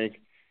left in the tank.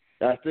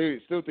 I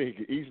still think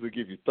he could easily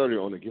give you 30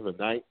 on a given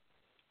night.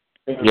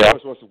 And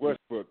of course,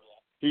 Westbrook,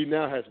 he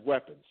now has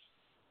weapons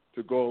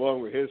to go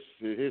along with his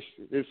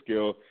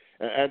skill.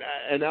 And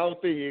I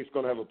don't think he's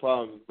going to have a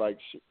problem like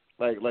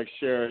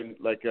sharing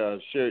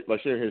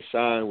his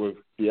shine with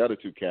the other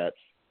two cats,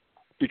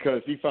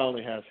 because he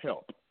finally has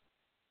help.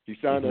 He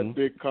signed that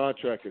big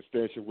contract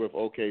extension with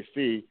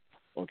OKC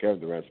on Kevin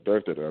Durant's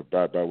birthday,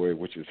 by the way,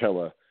 which is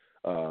hella.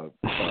 That's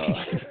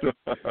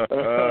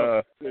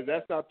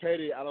not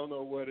petty. I don't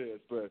know what it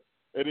is, but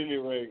at any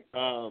rate,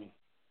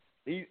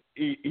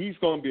 he's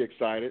going to be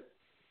excited.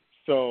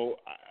 So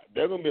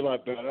they're going to be a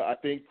lot better. I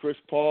think Chris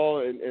Paul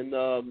and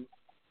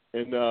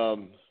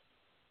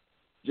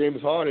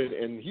James Harden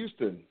in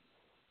Houston,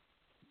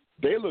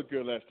 they looked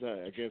good last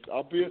night against,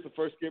 albeit the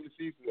first game of the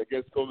season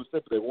against Golden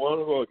State, but they won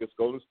a row against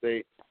Golden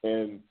State.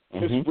 And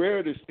it's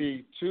rare to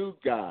see two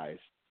guys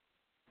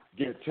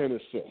get at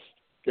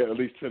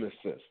least 10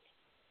 assists.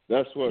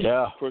 That's what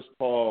Chris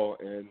Paul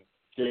and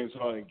James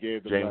Harden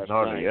gave them last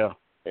night.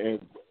 And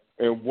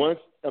once,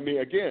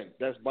 again,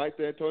 that's Mike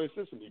D'Antoni's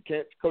system. You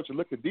can't coach a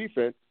lick of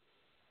defense,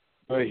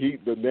 but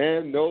the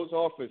man knows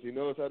offense. He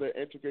knows how to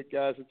integrate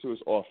guys into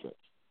his offense.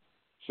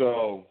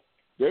 So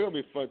they're going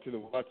to be fun to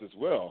watch as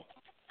well.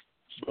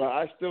 But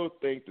I still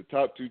think the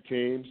top two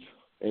teams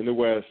in the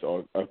West,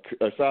 are,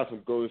 aside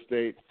from Golden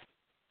State,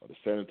 are the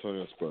San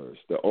Antonio Spurs.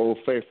 The old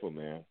faithful,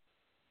 man.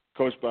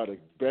 Coached by the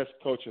best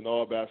coach in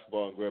all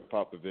basketball, Greg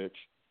Popovich.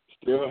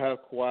 Still have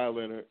Kawhi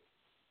Leonard.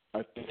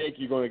 I think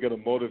you're going to get a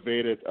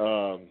motivated,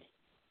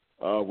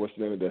 what's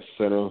the name of that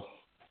center?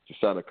 Just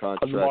signed a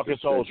contract.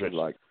 LaMarcus Aldridge.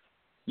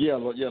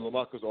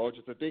 LaMarcus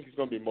Aldridge. I think he's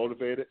going to be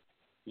motivated.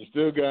 You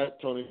still got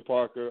Tony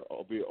Parker,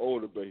 albeit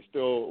older, but he's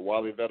still a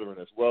wily veteran,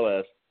 as well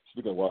as,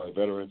 speaking of wily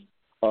veterans,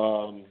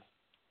 Manu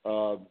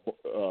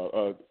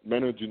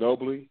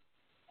Ginobili.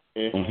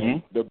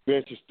 And the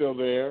bench is still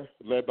there,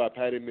 led by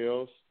Patty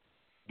Mills.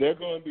 they're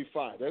going to be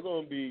fine. They're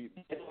going to be.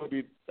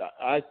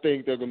 I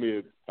think they're going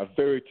to be a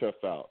very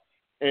tough out.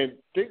 And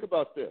think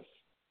about this.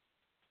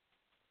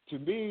 To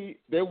me,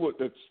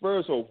 the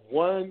Spurs are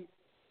one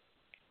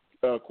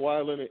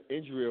Kawhi Leonard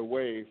injury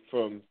away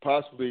from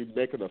possibly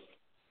making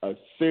a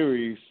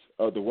series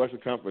of the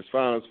Western Conference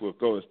Finals with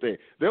Golden State.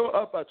 They were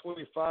up by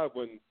 25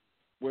 when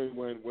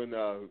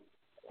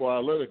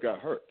Kawhi Leonard got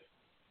hurt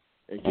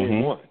in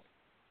Game 1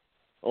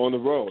 on the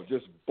road,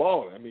 just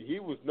balling. I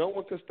mean, no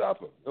one could stop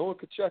him. No one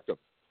could check him.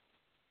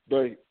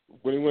 But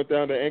when he went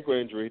down to ankle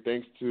injury,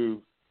 thanks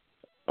to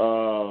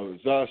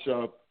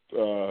Zasha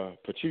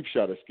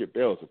Pacheep-shot, as Skip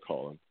Bayless would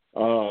call him,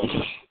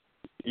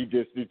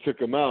 he took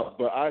him out.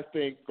 But I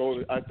think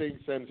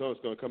San Antonio's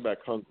going to come back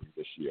hungry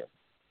this year,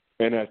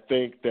 and I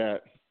think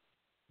that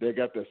they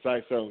got their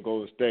sights set on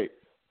Golden State.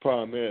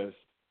 Problem is,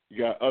 you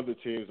got other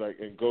teams like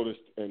in Golden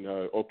and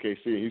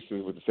OKC and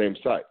Houston with the same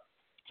site.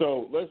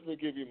 So let me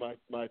give you my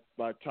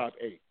top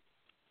 8.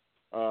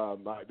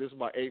 This is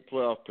my 8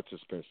 playoff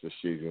participants this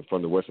season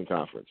from the Western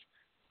Conference.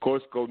 Of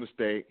course, Golden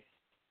State,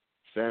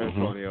 San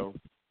Antonio,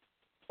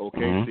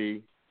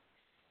 OKC,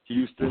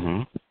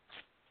 Houston,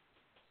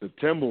 the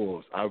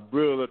Timberwolves. I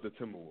really love the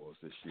Timberwolves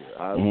this year.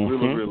 I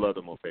really love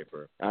them on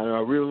paper. And I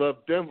really love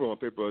Denver on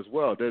paper as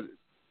well.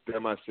 They're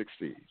my 6th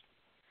seed.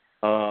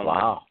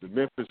 Wow. The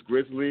Memphis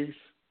Grizzlies,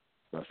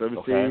 my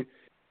 7th seed,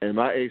 and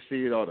my 8th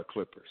seed are the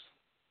Clippers.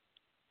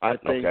 I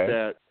think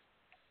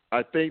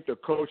the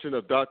coaching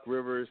of Doc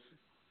Rivers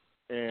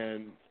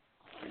and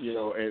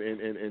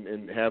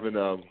and having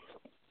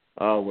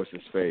what's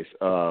his face,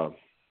 power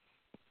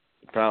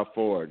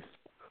forward,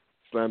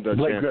 slam dunk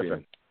champion.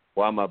 Griffin.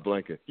 Why am I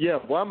blanking? Yeah,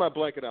 why am I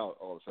blanking out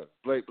all of a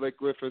sudden? Blake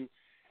Griffin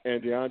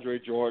and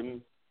DeAndre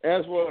Jordan,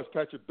 as well as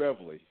Patrick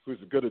Beverley,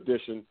 who's a good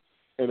addition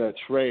in a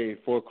trade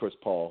for Chris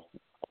Paul.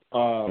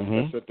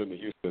 That sent them to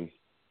Houston.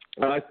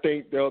 I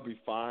think they'll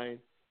be fine,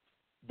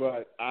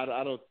 but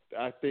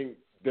I think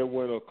they'll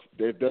win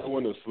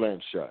a slam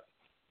shot.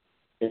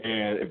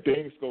 And if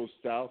things go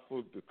south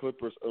for the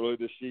Clippers early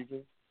this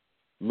season,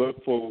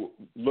 look for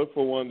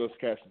one of those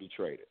cats to be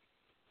traded,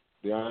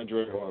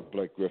 DeAndre or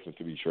Blake Griffin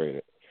to be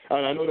traded.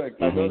 And I know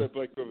that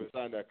Blake Griffin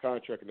signed that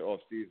contract in the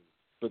offseason,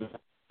 but that's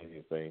not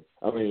anything.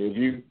 I mean, if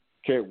you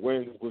can't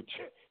win with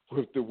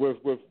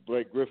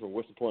Blake Griffin,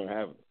 what's the point of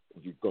having him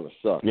if you're going to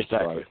suck?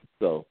 Exactly. Right?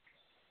 So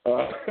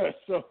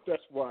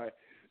that's why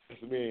it's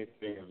the main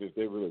thing if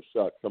they really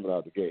suck coming out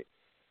of the gate.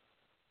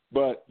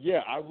 But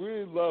yeah, I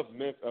really love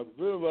Memphis. I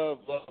really love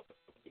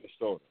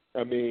Minnesota.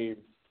 I mean,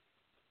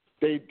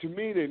 they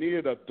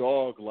needed a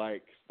dog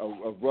like a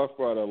Rough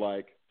Rider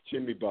like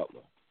Jimmy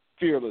Butler,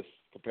 fearless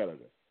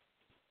competitor,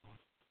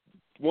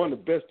 one of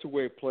the best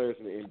two-way players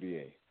in the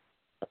NBA.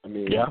 I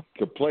mean,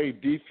 could play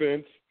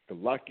defense,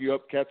 could lock you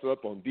up, catch you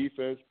up on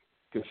defense,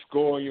 could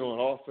score on you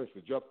on offense,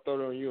 could drop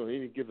 30 on you on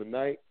any given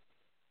night.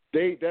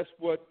 That's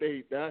what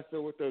the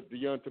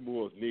young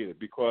Timberwolves needed,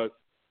 because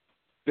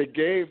they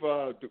gave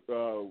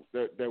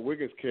that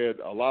Wiggins kid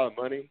a lot of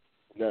money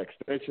in that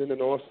extension in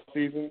the off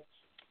season,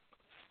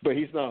 but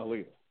he's not a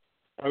leader.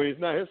 I mean, it's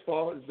not his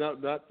fault. It's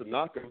not to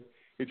knock him.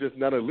 He's just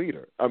not a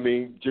leader. I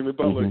mean, Jimmy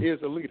Butler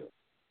is a leader,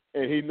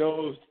 and he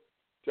knows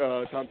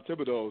Tom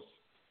Thibodeau's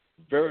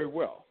very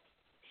well.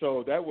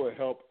 So that will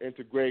help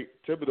integrate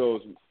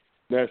Thibodeau's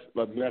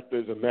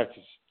methods and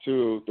message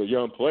to the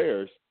young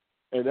players,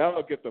 and that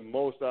will get the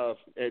most out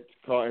of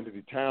Karl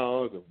Anthony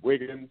Towns and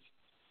Wiggins.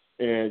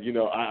 And,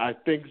 I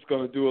think it's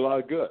going to do a lot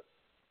of good.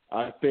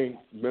 I think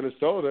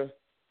Minnesota,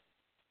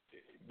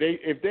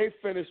 if they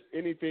finish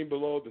anything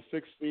below the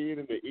 6th seed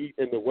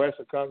in the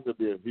Western Conference, it'll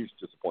be a huge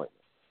disappointment.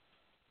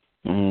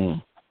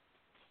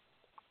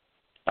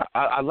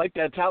 I like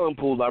that talent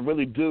pool. I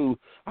really do.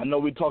 I know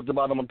we talked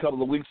about them a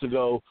couple of weeks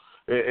ago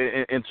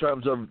in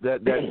terms of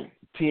that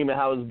team and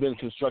how it's been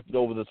constructed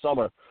over the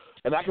summer.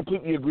 And I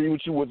completely agree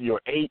with you with your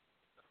 8,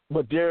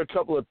 but there are a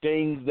couple of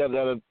things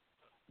that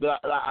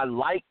I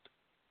liked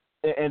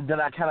and then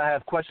I kind of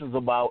have questions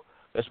about,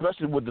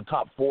 especially with the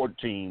top 4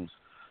 teams.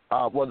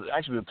 Well,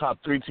 actually the top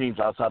 3 teams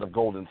outside of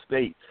Golden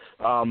State.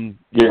 You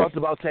talked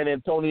about San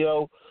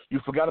Antonio. You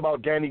forgot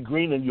about Danny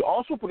Green, and you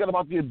also forgot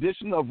about the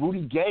addition of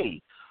Rudy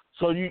Gay.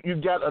 So you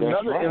got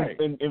another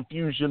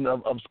infusion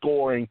of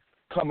scoring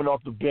coming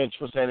off the bench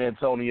for San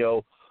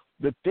Antonio.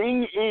 The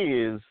thing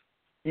is,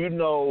 they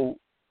don't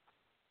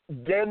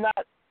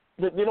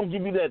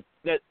give you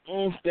that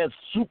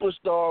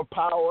superstar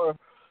power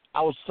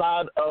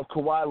outside of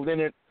Kawhi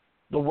Leonard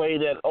the way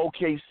that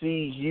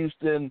OKC,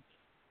 Houston,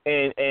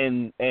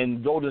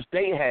 and Golden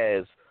State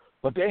has,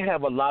 but they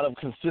have a lot of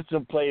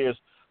consistent players,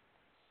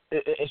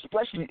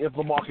 especially if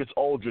LaMarcus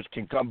Aldridge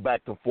can come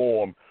back to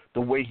form the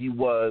way he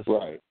was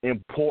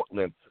in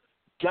Portland.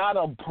 God,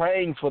 I'm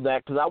praying for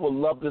that, because I would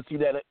love to see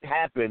that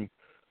happen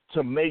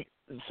to make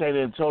San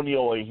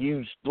Antonio a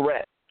huge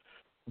threat.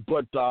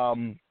 But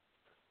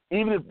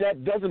even if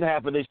that doesn't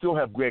happen, they still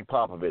have Greg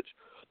Popovich.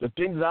 The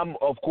thing that I'm,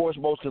 of course,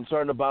 most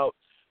concerned about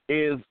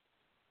is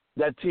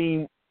that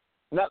team,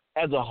 not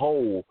as a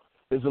whole,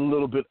 is a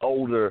little bit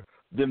older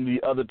than the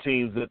other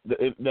teams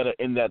that are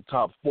in that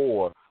top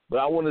 4. but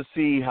I want to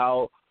see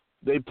how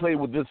they play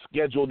with this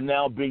schedule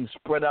now being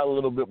spread out a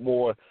little bit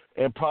more,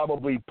 and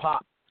probably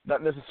Pop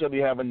not necessarily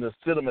having to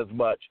sit him as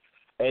much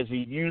as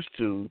he used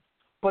to,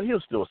 but he'll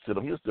still sit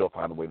him. He'll still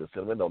find a way to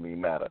sit him. It don't even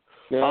matter.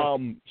 Yeah.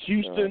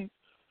 Houston,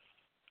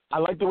 I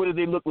like the way that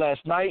they looked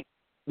last night.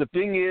 The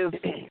thing is,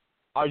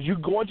 are you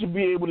going to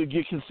be able to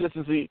get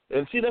consistency?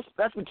 And see,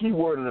 that's the key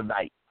word of the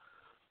night,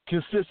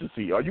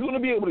 consistency. Are you going to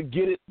be able to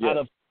get it out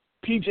of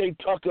P.J.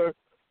 Tucker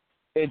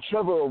and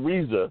Trevor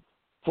Ariza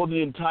for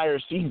the entire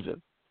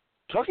season?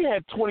 Tucker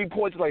had 20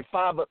 points and like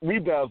 5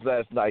 rebounds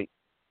last night.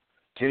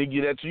 Can he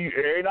get that to you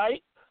every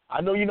night? I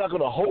know you're not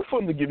going to hope for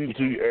him to give it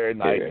to you every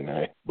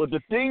night. But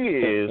the thing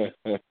is,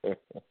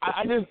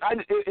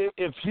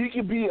 if he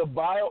can be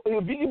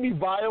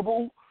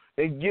viable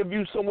and give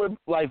you somewhere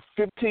like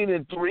 15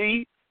 and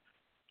 3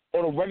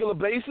 on a regular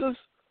basis,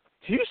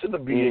 Houston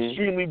would be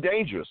extremely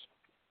dangerous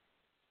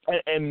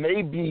and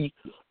may be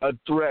a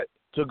threat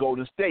to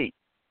Golden State.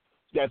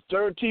 That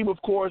third team,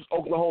 of course,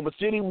 Oklahoma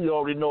City. We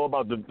already know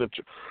about the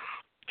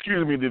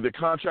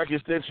contract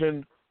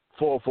extension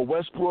for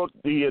Westbrook,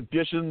 the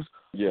additions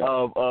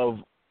of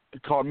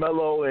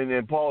Carmelo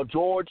and Paul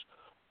George.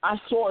 I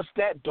saw a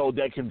stat, though,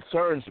 that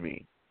concerns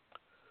me.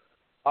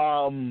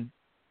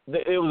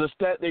 It was a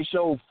stat they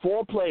showed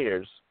 4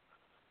 players.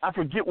 I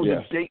forget what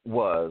the date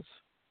was.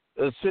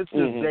 Since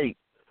this date,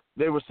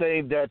 they were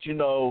saying that,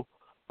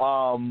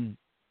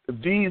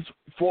 these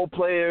 4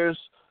 players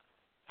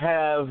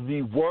have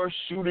the worst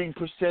shooting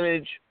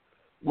percentage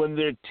when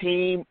their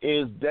team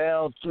is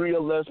down 3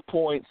 or less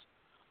points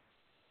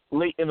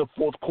late in the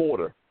fourth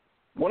quarter.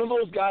 One of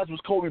those guys was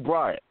Kobe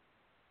Bryant.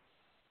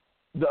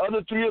 The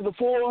other 3 of the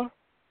 4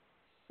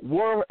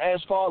 were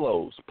as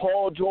follows: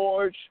 Paul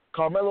George,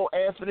 Carmelo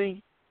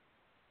Anthony,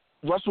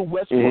 Russell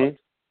Westbrook.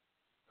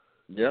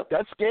 Yep.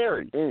 That's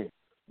scary.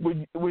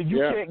 When you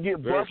can't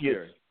get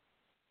buckets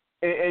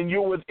and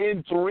you're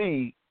within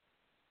 3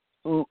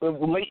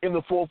 late in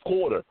the fourth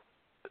quarter.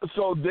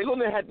 So they're going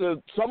to have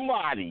to,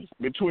 somebody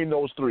between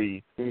those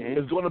 3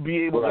 is going to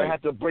be able to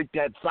have to break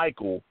that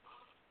cycle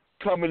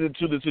coming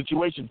into the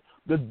situation.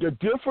 The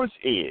difference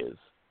is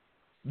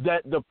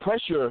that the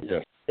pressure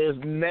is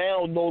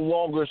now no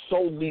longer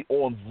solely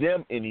on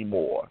them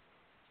anymore.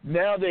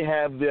 Now they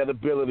have that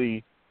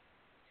ability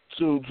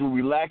to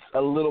relax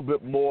a little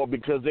bit more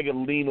because they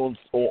can lean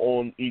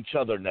on each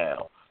other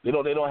now. They're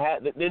not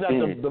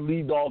the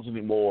lead dogs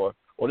anymore,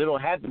 or they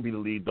don't have to be the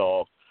lead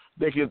dog.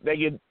 They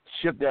can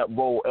shift that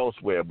role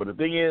elsewhere. But the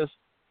thing is,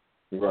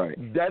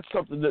 that's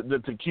something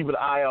to keep an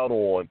eye out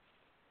on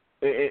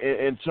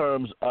in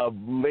terms of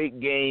late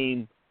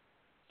game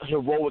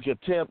heroic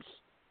attempts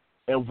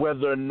and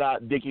whether or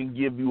not they can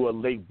give you a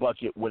late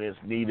bucket when it's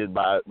needed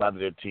by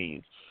their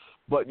teams.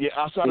 But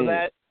outside of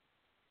that,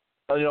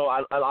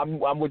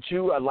 I'm with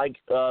you. I like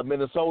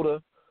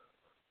Minnesota,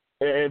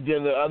 and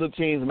then the other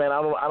teams, man.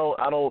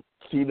 I don't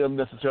see them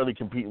necessarily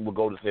competing with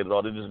Golden State at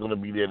all. They're just going to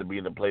be there to be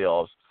in the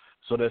playoffs.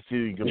 So that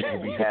city can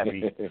be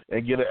happy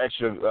and get an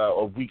extra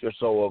a week or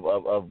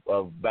so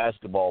of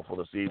basketball for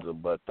the season.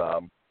 But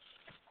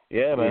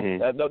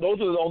man, those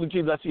are the only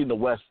teams I see in the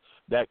West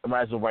that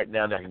as of right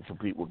now that can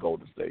compete with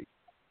Golden State.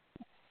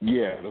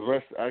 Yeah, the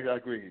rest I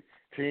agree.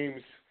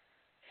 Teams,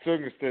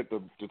 certain extent,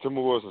 the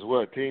Timberwolves as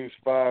well. Teams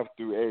 5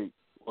 through 8,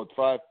 or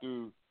 5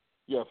 through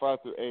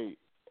 8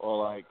 are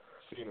like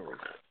scenery.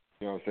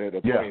 You know what I'm saying?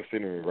 They're playing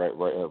scenery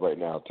right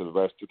now to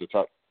the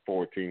top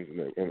 4 teams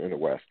in the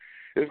West.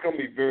 It's going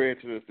to be very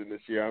interesting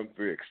this year. I'm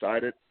very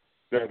excited.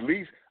 That at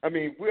least,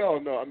 we all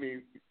know.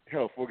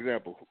 Hell, for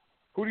example,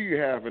 who do you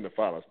have in the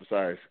finals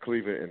besides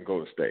Cleveland and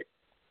Golden State?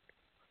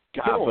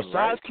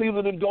 Besides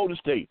Cleveland and Golden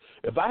State,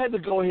 if I had to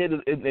go ahead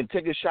and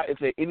take a shot and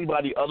say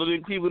anybody other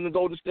than Cleveland and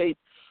Golden State,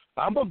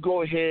 I'm going to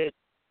go ahead.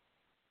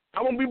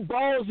 I'm going to be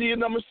ballsy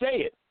and I'm going to say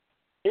it.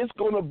 It's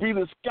going to be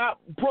the Scott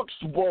Brooks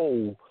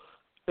Bowl,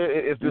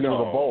 if this is a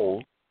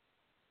bowl.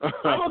 I'm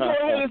going to go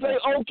ahead and say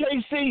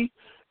OKC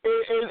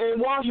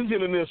and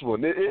Washington in this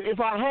one, if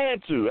I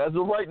had to, as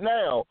of right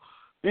now.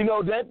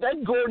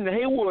 That Gordon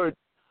Hayward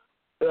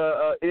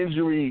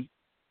injury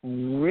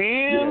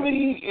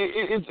really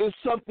is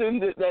something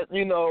that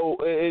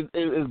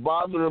is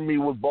bothering me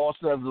with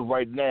Boston as of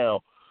right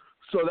now.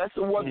 So that's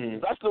the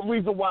one. That's the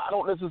reason why I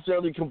don't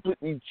necessarily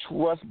completely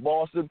trust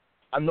Boston.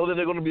 I know that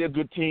they're going to be a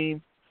good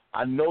team.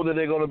 I know that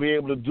they're going to be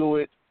able to do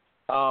it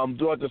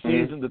throughout the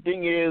season. The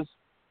thing is,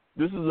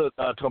 this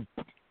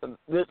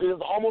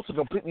is almost a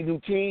completely new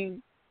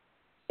team,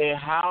 and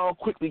how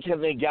quickly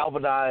can they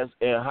galvanize,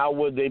 and how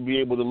would they be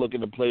able to look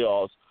in the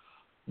playoffs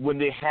when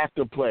they have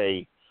to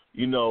play,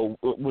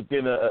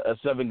 within a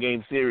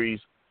 7-game series?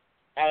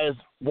 As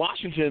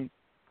Washington,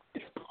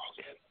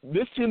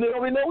 this team, they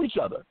already know each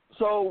other,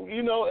 so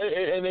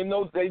and they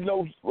know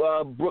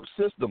Brooks'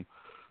 system.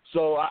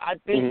 So I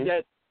think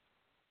that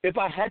if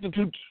I had to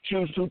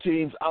choose 2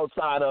 teams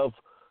outside of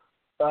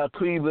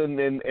Cleveland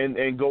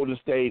and Golden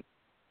State,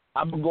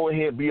 I'm going to go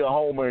ahead and be a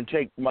homer and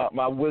take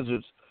my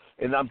Wizards,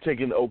 and I'm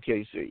taking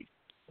OKC.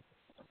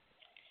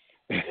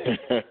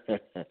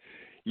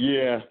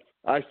 Yeah,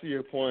 I see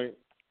your point.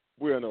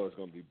 We all know it's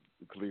going to be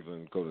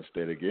Cleveland go to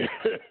state again.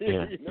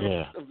 Yeah, you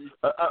know?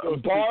 yeah.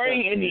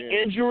 Barring any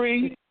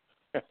injury,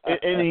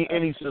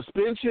 any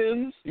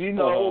suspensions, you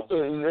know,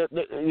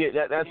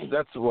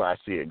 that's where I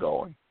see it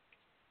going.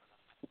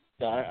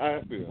 I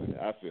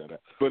feel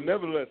that. But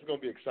nevertheless, it's going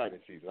to be an exciting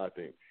season, I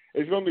think.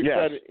 It's going to be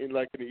exciting in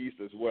the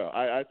East as well.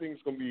 I think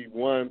it's going to be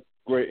one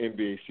great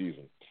NBA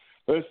season.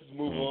 Let's just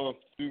move on.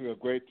 Speaking of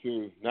great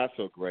to not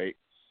so great,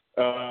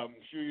 I'm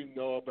sure you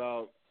know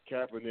about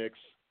Kaepernick's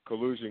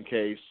collusion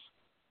case.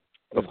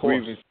 Of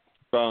course. Grievance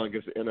filing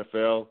against the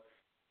NFL.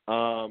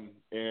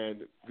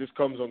 And this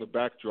comes on the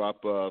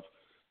backdrop of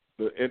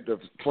the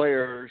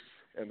players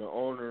and the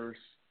owners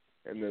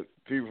and the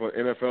people from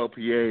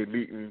NFLPA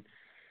meeting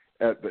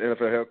at the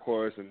NFL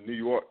headquarters in New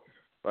York.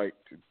 Like,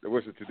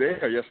 was it today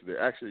or yesterday?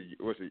 Actually,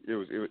 it was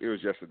yesterday. It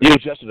was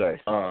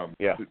yesterday.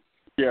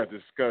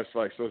 Discuss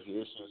like social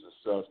issues and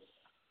stuff.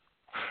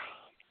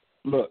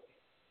 Look,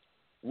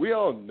 we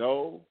all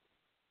know,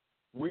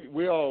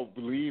 we all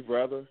believe,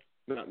 rather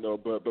not know,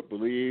 but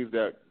believe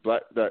that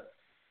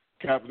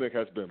Kaepernick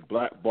has been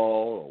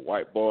blackballed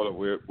or whiteballed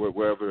or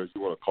wherever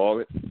you want to call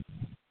it.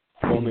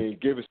 I mean,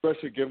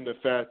 especially given the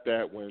fact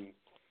that when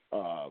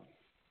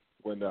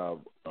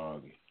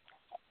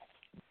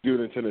dude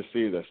in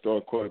Tennessee, that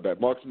starting quarterback,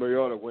 Marcus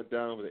Mariota, went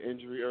down with an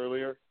injury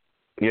earlier.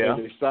 Yeah.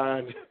 And they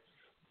signed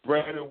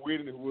Brandon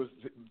Whedon, who was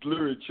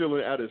literally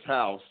chilling at his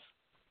house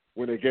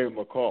when they gave him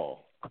a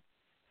call.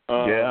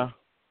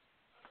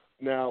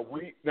 Now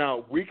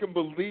we can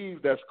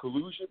believe that's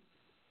collusion,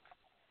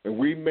 and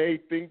we may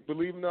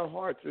believe in our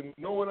hearts and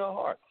know in our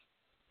hearts.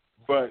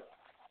 But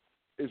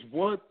it's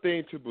one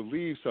thing to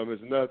believe something;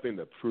 it's another thing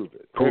to prove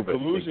it.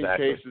 Collusion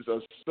cases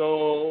are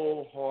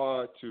so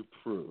hard to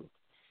prove.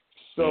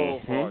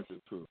 Hard to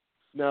prove.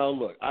 Now,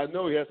 look, I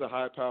know he has a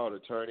high-powered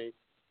attorney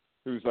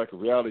who's like a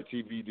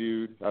reality TV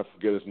dude. I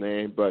forget his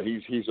name, but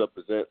he's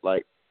represent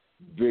like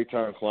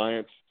big-time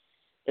clients.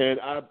 And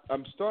I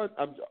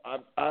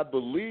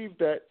believe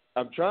that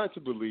I'm trying to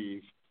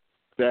believe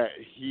that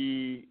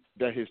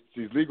his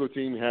legal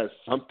team has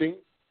something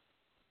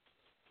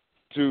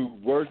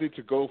worthy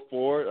to go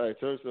forward in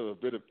terms of a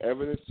bit of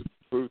evidence to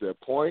prove their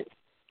point.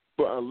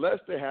 But unless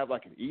they have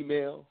like an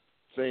email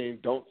saying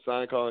don't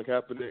sign Colin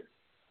Kaepernick,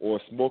 or a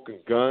smoking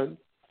gun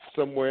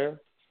somewhere,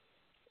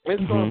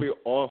 it's going to be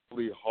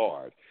awfully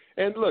hard.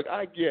 And look,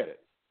 I get it.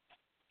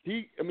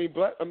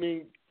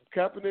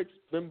 Kaepernick's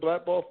been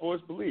blackballed for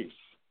his beliefs.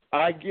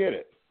 I get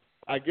it.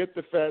 I get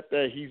the fact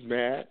that he's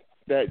mad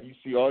that you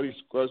see all these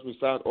scrubsmen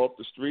signed off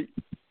the street.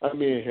 I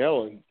mean,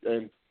 hell,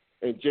 and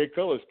Jay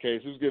Cutler's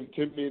case, he was given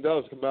 $10 million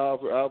to come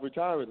out of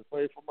retirement to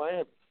play for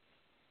Miami.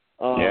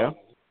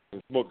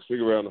 And smoke a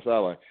cigarette on the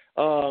sideline.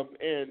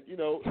 And, you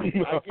know,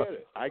 I get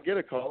it. I get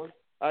it, Colin.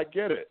 I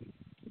get it,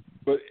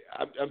 but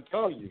I'm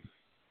telling you,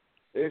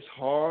 it's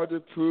hard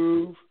to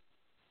prove.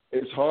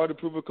 It's hard to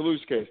prove a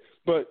collusion case.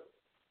 But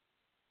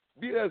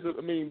besides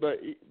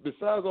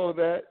all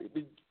that,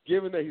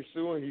 given that he's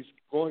going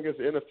against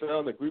the NFL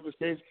in the grievance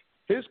case,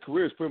 his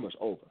career is pretty much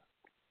over.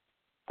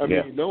 I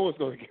mean, no one's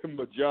going to give him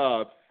a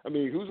job. I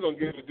mean, who's going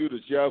to give a dude a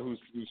job who's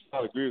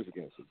filed a grievance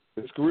against him?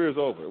 His career is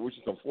over, which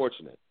is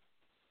unfortunate.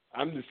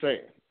 I'm just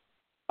saying.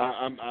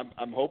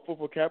 I'm hopeful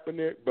for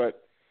Kaepernick,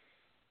 but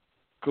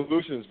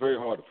collusion is very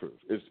hard to prove.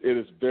 It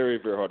is very,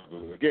 very hard to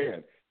prove.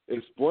 Again,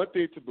 it's one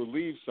thing to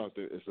believe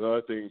something. It's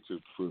another thing to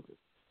prove it.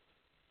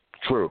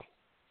 True.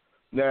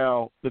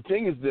 Now, the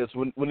thing is this.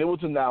 When it was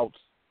announced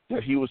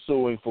that he was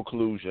suing for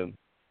collusion,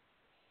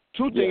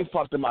 two things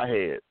popped in my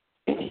head.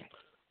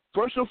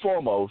 First and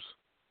foremost,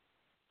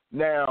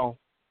 now,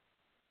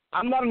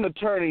 I'm not an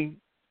attorney,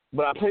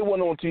 but I play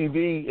one on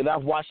TV, and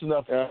I've watched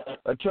enough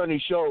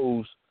attorney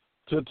shows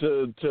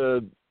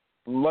to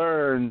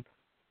learn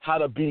how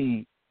to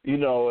be, you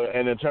know,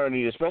 an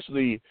attorney,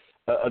 especially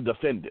a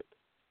defendant.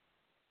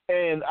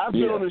 And I've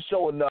been on this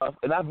show enough,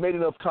 and I've made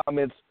enough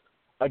comments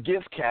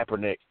against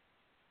Kaepernick,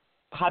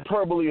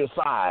 hyperbole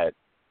aside,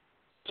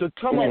 to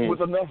come up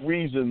with enough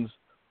reasons,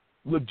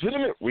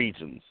 legitimate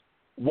reasons,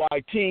 why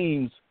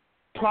teams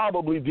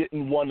probably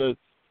didn't want to,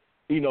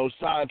 you know,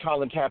 sign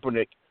Colin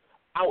Kaepernick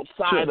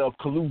outside of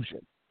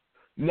collusion.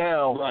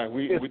 Now,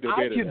 if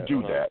I can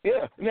do that,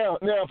 now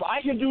if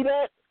I can do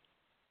that,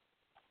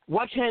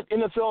 why can't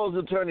NFL's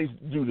attorneys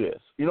do this?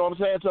 You know what I'm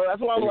saying? So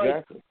that's why I'm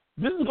like,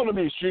 this is going to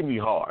be extremely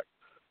hard.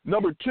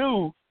 Number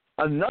two,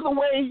 another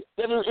way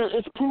that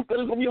it's proof that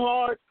it's going to be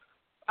hard,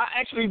 I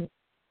actually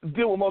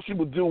did what most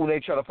people do when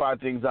they try to find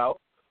things out.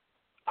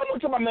 I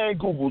went to my man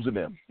Google's and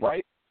them,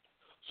 right?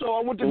 So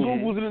I went to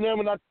Google's and them,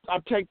 and I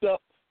checked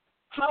up,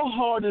 how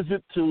hard is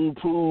it to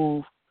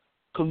prove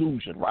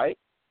collusion, right?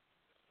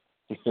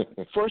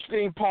 First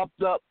thing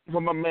popped up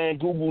from my man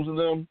Google's and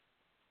them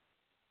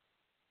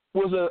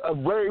was a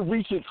very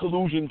recent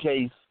collusion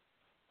case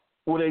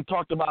where they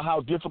talked about how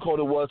difficult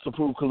it was to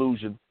prove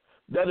collusion.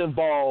 That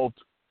involved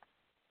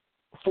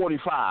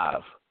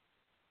 45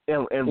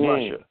 in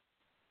Russia.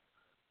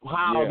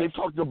 How they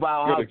talked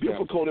about how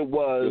difficult it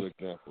was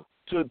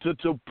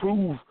to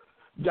prove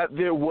that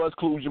there was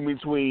collusion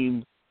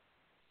between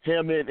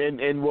him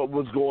and what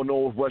was going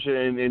on with Russia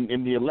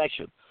in the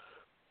election.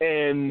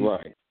 And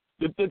right.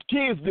 The key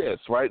is this,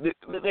 right?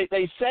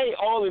 They say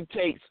all it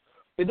takes,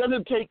 it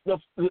doesn't take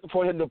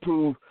for him to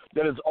prove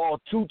that it's all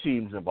two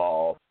teams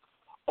involved.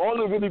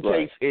 All it really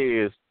takes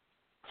is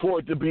for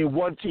it to be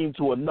one team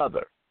to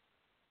another.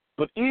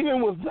 But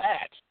even with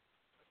that,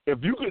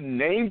 if you could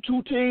name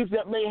two teams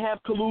that may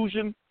have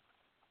collusion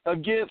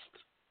against,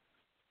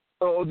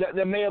 or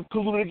that may have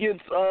colluded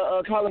against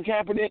Colin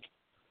Kaepernick,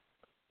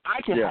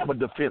 I can have a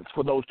defense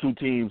for those two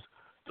teams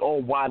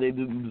on why they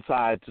didn't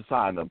decide to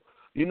sign them.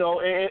 You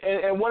know,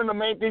 and one of the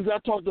main things I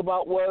talked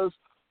about was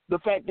the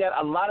fact that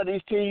a lot of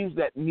these teams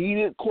that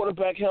needed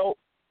quarterback help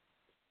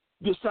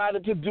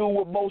decided to do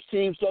what most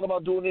teams thought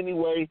about doing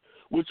anyway,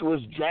 which was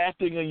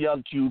drafting a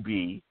young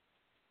QB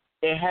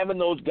and having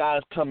those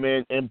guys come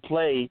in and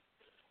play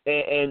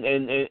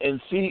and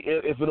see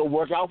if it'll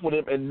work out for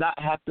them and not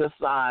have to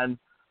sign,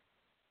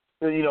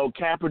 you know,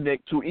 Kaepernick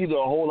to either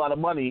a whole lot of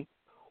money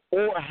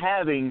or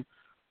having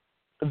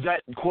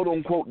that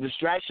quote-unquote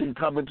distraction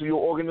come into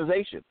your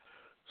organization.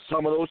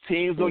 Some of those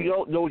teams, those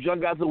young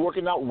guys are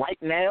working out right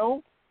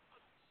now.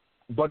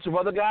 A bunch of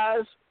other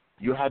guys,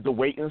 you have to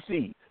wait and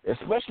see,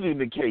 especially in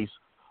the case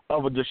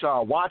of a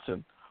Deshaun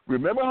Watson.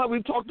 Remember how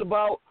we talked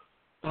about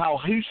how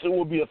Houston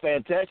would be a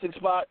fantastic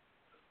spot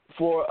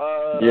for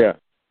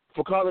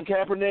Colin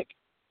Kaepernick?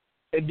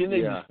 And then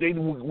they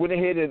went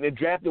ahead and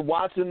drafted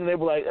Watson, and they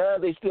were like,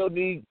 they still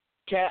need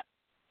Cap.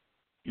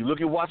 You look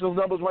at Watson's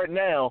numbers right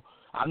now,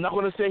 I'm not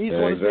going to say he's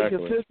going to stay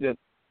consistent,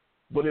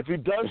 but if he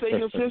does stay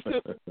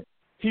consistent,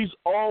 he's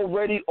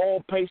already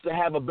on pace to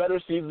have a better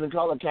season than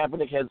Colin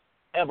Kaepernick has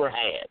ever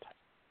had.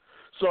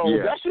 So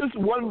that's just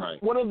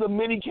one of the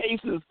many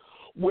cases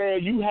where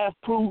you have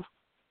proof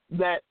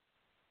that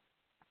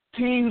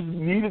teams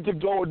needed to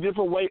go a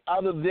different way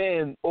other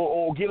than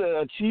or get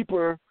a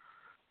cheaper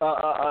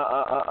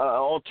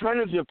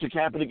alternative to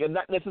Kaepernick and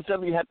not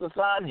necessarily have to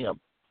sign him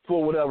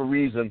for whatever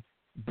reason,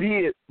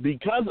 be it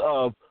because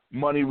of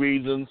money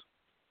reasons,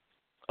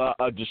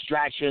 a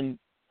distraction,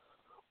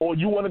 or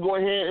you want to go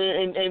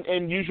ahead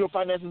and use your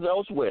finances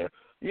elsewhere,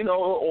 you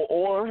know,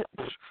 or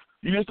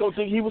you just don't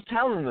think he was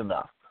talented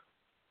enough.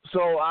 So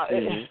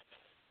I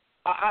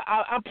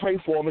pray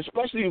for him,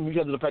 especially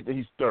because of the fact that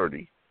he's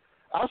 30.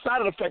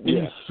 Outside of the fact that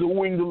he's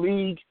suing the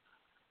league,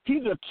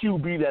 he's a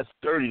QB that's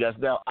 30 that's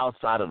now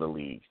outside of the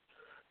league.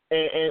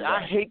 And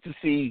I hate to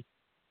see,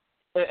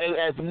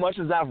 as much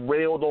as I've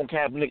railed on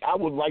Kaepernick, I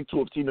would like to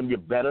have seen him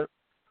get better.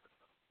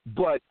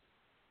 But,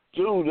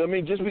 dude, I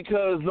mean, just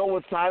because no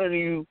one's signing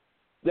you,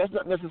 that's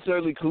not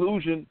necessarily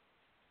collusion.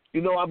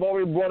 You know, I've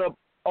already brought up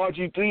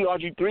RG3.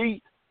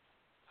 RG3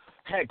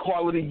 had a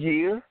quality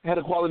year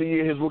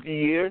his rookie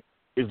year.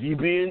 Is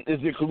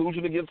there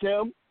collusion against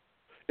him?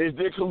 Was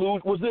there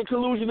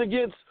collusion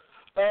against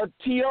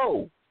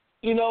T.O.?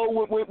 You know,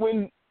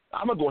 when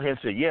I'm going to go ahead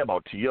and say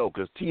about T.O.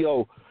 because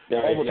T.O.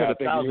 almost had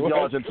 1,000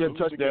 yards and 10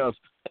 touchdowns,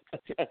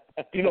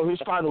 you know, his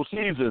final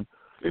season.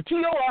 And T.O.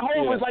 at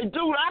home was like,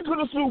 dude, I could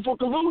have sued for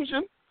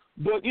collusion,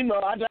 but, you know,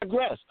 I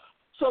digress.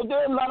 So there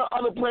are a lot of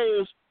other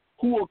players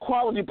who are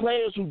quality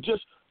players who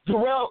just –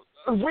 Darrell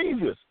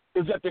Revis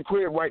is at the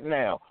crib right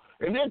now.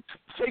 And then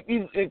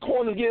safeties and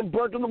corners getting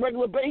burnt on a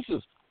regular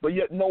basis, but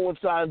yet no one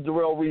signs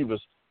Darrell Revis.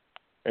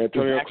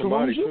 Antonio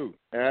Cromartie, too.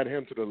 Add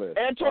him to the list.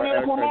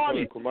 Antonio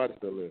Cromartie to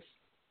the list.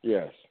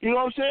 Yes. You know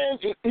what I'm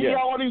saying? He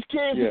got all these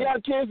kids. He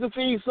got kids to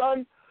feed,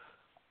 son.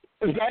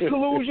 Is that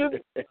collusion?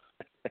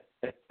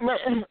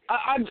 Man,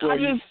 I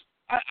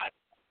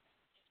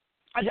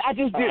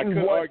just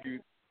didn't want.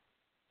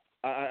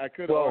 I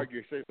could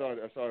argue.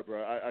 Sorry,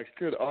 bro. I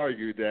could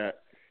argue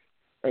that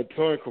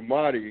Antonio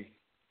Cromartie,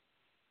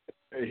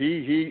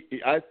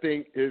 I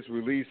think his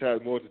release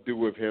had more to do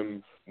with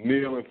him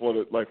kneeling for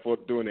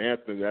doing the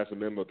anthem as a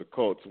member of the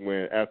Colts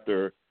when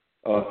after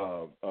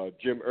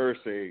Jim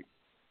Irsay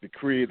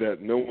decreed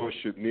that no one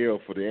should kneel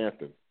for the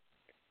anthem.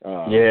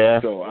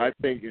 So I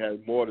think it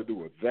had more to do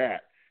with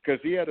that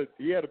because he had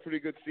a pretty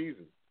good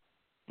season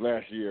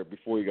last year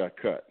before he got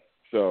cut.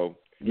 So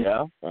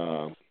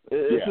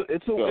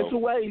it's a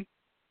way,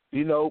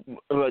 you know.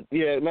 But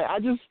man, I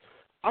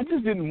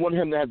just didn't want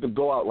him to have to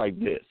go out like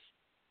this.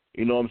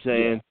 You know what I'm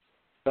saying?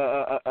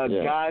 A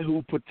guy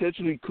who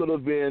potentially could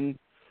have been,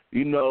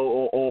 you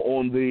know,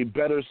 on the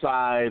better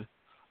side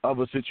of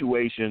a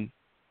situation.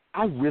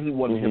 I really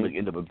wanted him to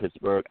end up in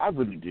Pittsburgh. I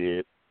really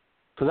did,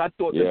 because I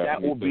thought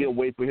that would be a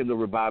way for him to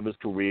revive his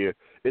career.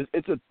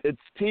 It's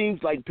teams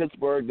like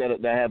Pittsburgh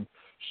that have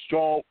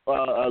strong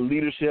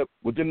leadership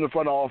within the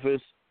front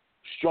office,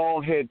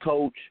 strong head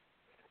coach,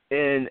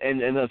 and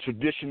a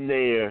tradition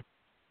there.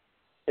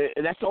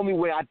 And that's the only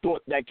way I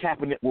thought that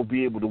Kaepernick will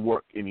be able to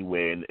work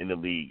anywhere in the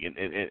league,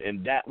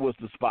 and that was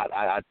the spot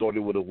I thought it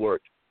would have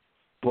worked.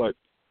 But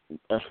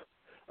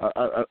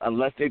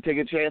unless they take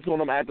a chance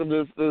on him after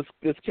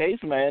this case,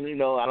 man, you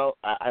know,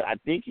 I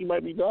think he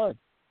might be done.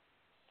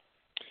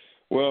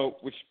 Well,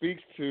 which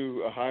speaks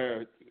to a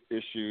higher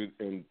issue,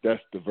 and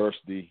that's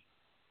diversity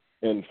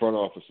in front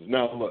offices.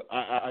 Now, look,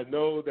 I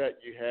know that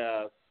you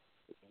have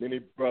many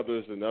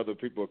brothers and other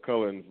people of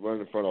color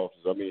running the front office.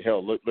 I mean,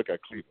 hell, look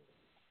at Cleveland.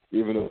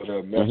 Even though they're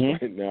a mess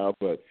right now,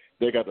 but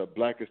they got the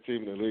blackest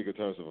team in the league in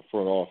terms of a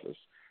front office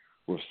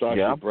with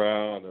Sashi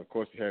Brown and, of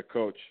course, the head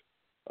coach.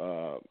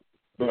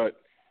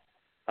 But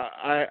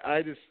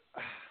I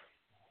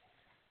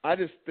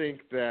just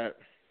think that,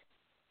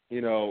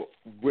 you know,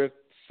 with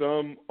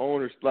some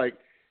owners, like,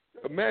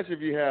 imagine if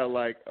you had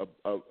like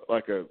a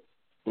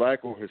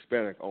black or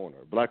Hispanic owner,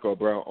 black or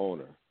brown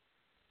owner,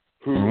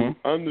 who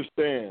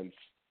understands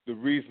the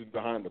reasons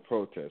behind the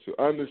protest, who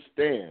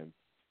understands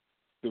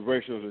the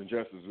racial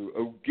injustice,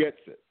 who gets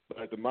it.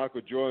 Like the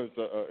Michael Jordans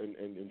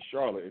in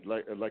Charlotte,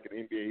 like an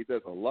NBA, he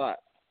does a lot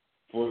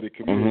for the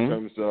community in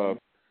terms of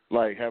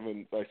like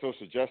having like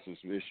social justice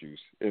issues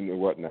and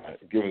whatnot,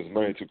 giving his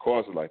money to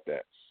causes like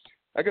that.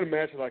 I can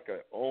imagine like an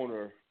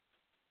owner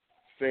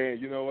saying,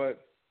 you know what,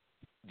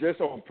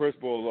 just on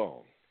principle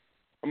alone,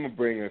 I'm gonna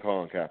bring in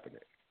Colin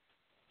Kaepernick.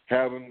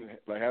 Have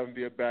him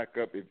be a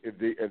backup if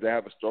they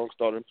have a strong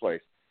start in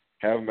place.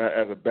 Have him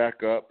as a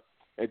backup,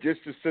 and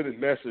just to send a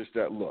message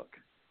that, look,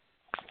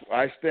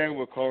 I stand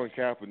with Colin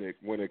Kaepernick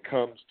when it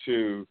comes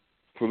to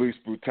police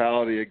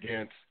brutality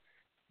against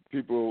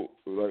people,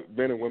 like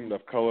men and women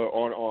of color,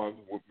 unarmed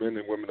men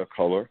and women of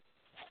color,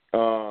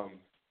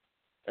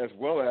 as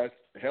well as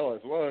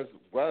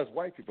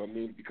white people. I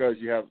mean, because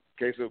you have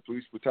cases of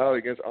police brutality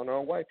against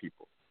unarmed white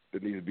people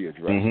that need to be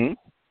addressed.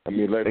 I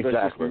mean, let's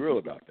just be real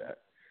about that.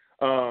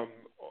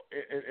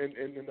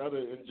 And other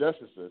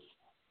injustices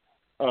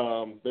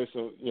based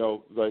on, you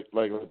know, like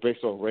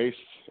based on race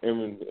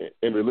and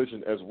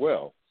religion as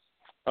well.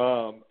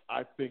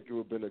 I think it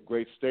would have been a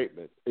great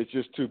statement. It's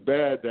just too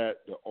bad that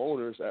the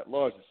owners at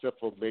large, except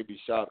for maybe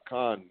Shad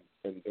Khan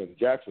in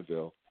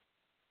Jacksonville,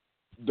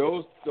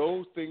 those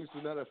things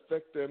do not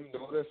affect them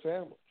nor their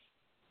families.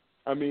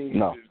 I mean,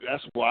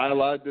 that's why a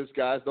lot of these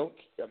guys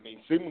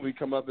seemingly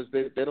come up as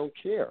they don't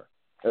care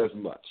as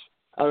much.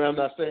 I mean, I'm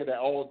not saying that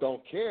all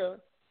don't care.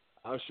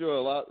 I'm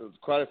sure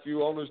quite a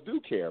few owners do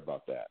care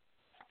about that.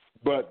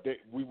 But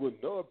we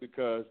wouldn't know it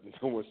because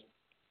no one's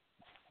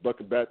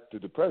bucking back to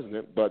the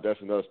president, but that's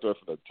another story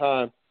for the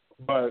time.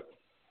 But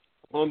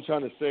what I'm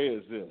trying to say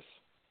is this.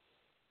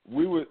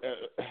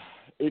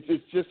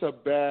 It's just a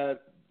bad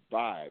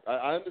vibe.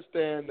 I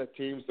understand that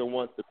teams don't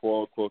want the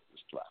quote-unquote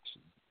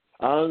distraction.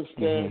 I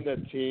understand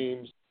that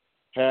teams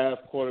have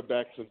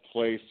quarterbacks in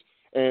place.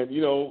 And,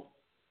 you know,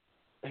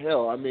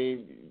 hell, I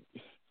mean,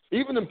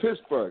 even in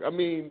Pittsburgh, I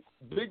mean,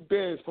 Big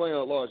Ben is playing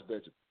on a large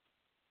bench.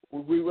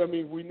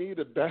 We need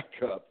a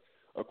backup,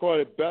 a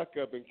quarterback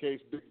backup in case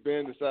Big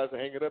Ben decides to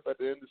hang it up at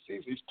the end of the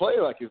season. He's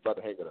playing like he's about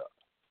to hang it up.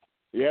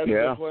 He hasn't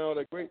been playing all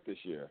that great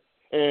this year.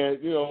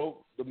 And, you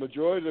know, the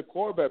majority of the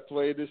quarterback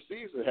play this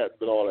season hasn't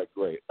been all that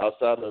great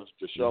outside of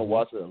Deshaun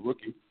Watson, a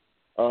rookie.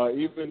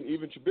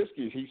 Even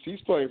Trubisky,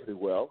 he's playing pretty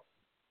well.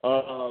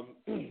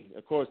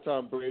 Of course,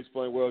 Tom Brady's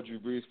playing well. Drew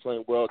Brees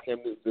playing well. Cam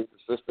Newton's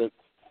inconsistent.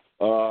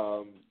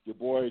 Your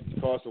boy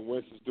Carson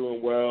Wentz is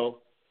doing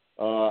well.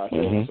 I say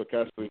that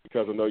sarcastically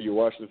because I know you're a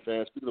Washington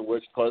fan. Speaking of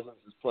which, Cousins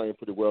is playing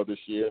pretty well this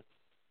year.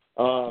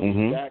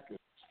 Dak is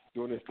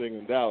doing his thing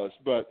in Dallas.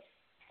 But,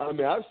 I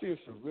mean, I've seen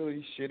some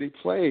really shitty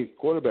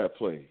quarterback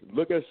play.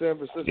 Look at San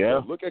Francisco.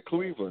 Yeah. Look at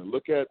Cleveland.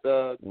 Look at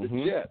the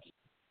Jets.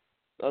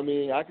 I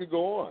mean, I could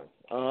go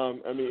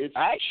on. I mean, it's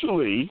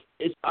actually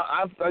it's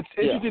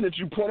interesting that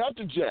you point out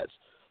the Jets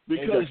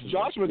because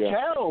Josh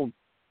McCown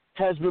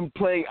has been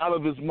playing out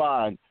of his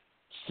mind.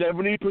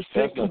 70%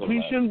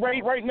 completion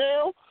rate right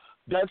now.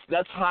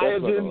 That's higher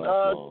than.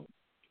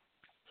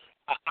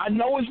 I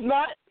know it's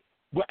not,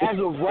 but as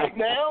of right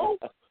now,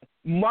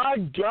 my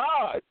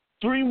God,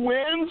 3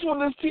 wins for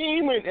this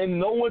team, and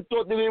no one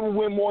thought that they would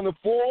win more than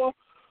 4.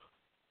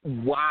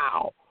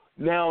 Wow.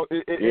 Now,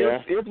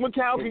 if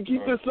McCown can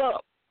keep this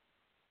up,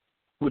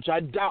 which I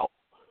doubt,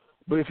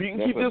 but if he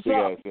can keep this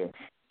up,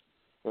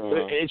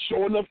 it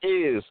sure enough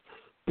is.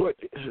 But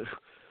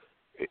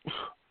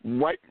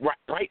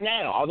right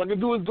now, all I can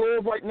do is go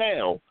over right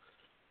now.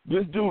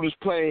 This dude is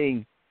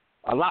playing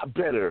a lot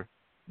better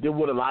than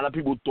what a lot of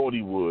people thought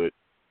he would,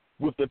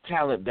 with the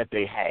talent that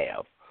they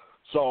have.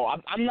 So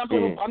I'm not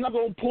going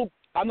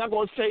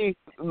to say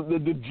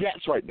the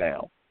Jets right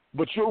now.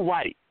 But you're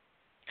right,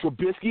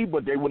 Trubisky.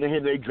 But they went ahead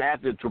and they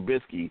drafted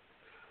Trubisky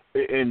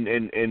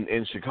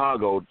in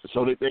Chicago,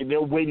 so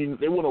they're waiting.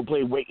 They want to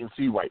play wait and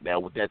see right now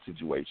with that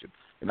situation,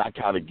 and I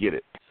kind of get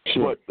it.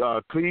 Sure.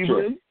 But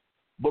Cleveland,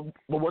 but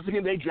once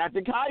again they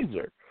drafted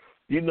Kaiser.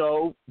 You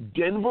know,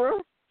 Denver,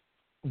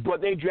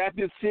 but they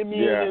drafted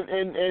Simeon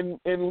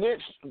and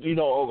Lynch. You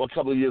know, a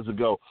couple of years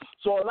ago.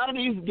 So a lot of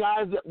these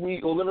guys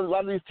a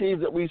lot of these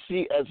teams that we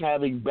see as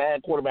having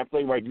bad quarterback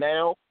play right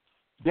now,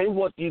 they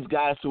want these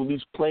guys to at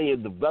least play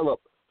and develop.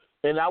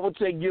 And I would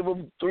say give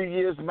them 3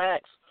 years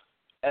max.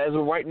 As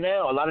of right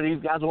now, a lot of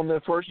these guys are on their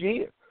first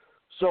year.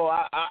 So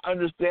I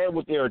understand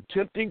what they're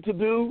attempting to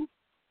do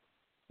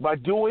by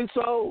doing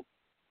so,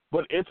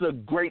 but it's a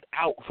great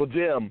out for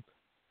them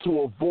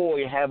to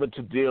avoid having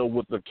to deal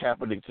with the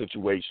Kaepernick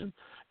situation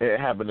and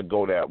having to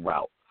go that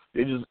route.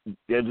 They're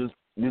just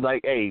You're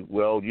like, hey,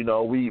 well,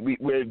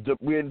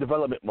 we're in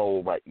development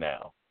mode right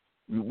now.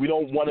 We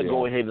don't want to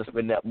go ahead and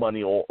spend that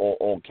money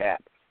on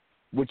Cap,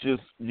 which is,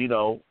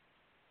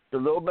 a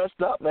little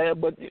messed up, man.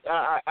 But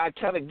I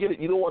kind of get it.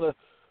 You don't want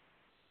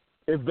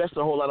to invest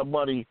a whole lot of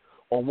money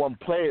on one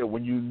player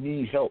when you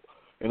need help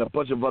in a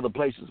bunch of other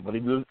places. But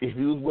if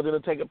he was willing to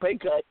take a pay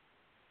cut,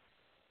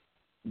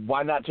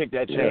 why not take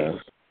that chance? Yeah.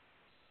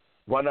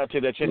 Why not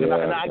take that chance?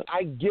 Yeah. And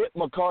I get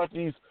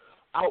McCarthy's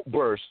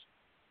outburst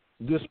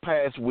this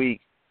past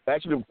week,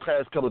 actually the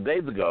past couple of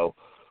days ago,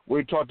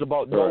 where he talked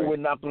about, no, we're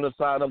not going to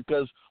sign them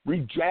because we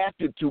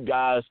drafted two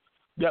guys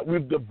that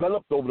we've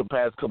developed over the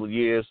past couple of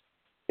years.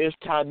 It's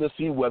time to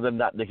see whether or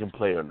not they can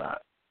play or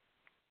not.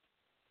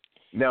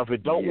 Now, if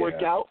it don't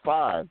work out,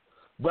 fine.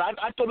 But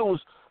I thought it was,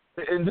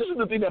 and this is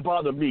the thing that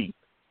bothered me.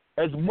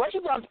 As much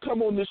as I've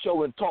come on this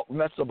show and talk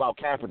mess about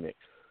Kaepernick,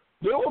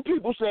 there were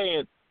people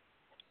saying,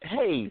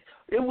 hey,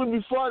 it would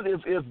be fun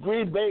if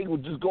Green Bay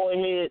would just go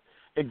ahead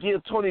and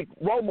give Tony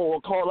Romo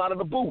a call out of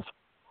the booth.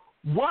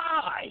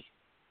 Why?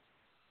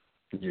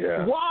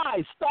 Yeah.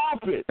 Why?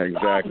 Stop it. Exactly.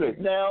 Stop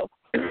it. Now,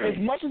 as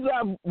much as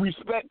I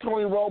respect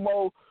Tony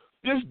Romo,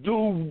 this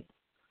dude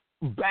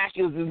back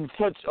is in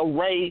such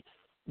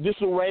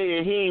disarray,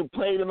 and he ain't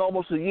played in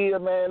almost a year,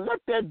 man. Let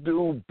that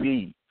dude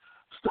be.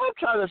 Stop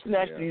trying to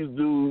snatch these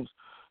dudes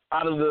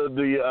out of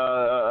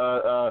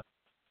the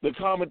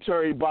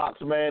commentary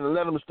box, man, and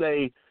let them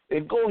stay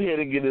and go ahead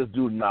and give this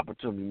dude an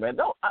opportunity, man.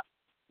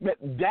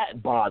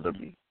 That bothered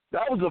me.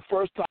 That was the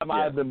first time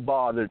I have been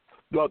bothered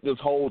throughout this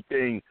whole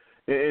thing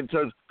in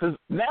terms, because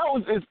now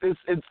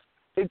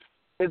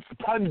it's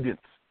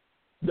pundits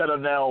that are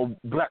now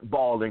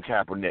blackballing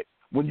Kaepernick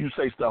when you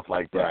say stuff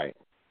like that. Right.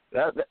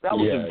 That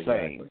was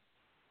insane. Exactly.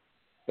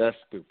 That's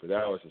stupid.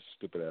 That was a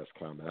stupid ass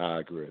comment. I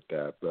agree with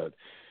that. But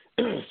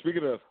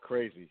speaking of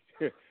crazy,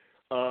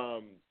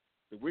 the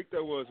week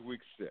that was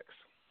week 6,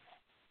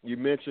 you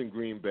mentioned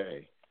Green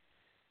Bay.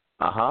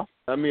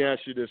 Let me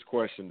ask you this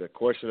question, the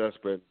question that's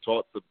been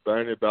talked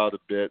about a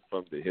bit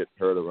from the hit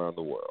heard around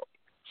the world,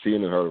 seen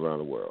and heard around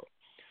the world.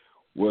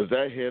 Was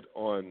that hit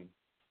on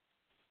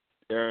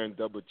Aaron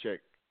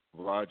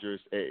Rodgers,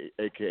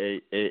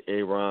 a.k.a.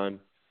 Aaron?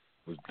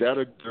 Was that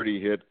a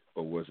dirty hit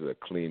or was it a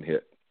clean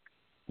hit?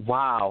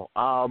 Wow.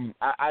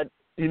 I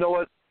you know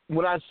what?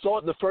 When I saw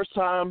it the first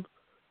time,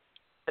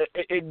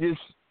 it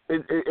just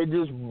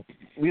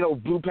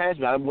blew past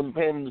me. I wasn't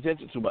paying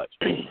attention too much.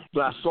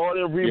 But I saw it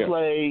in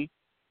replay,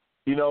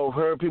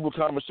 heard people's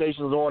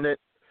conversations on it,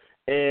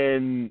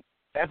 and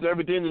after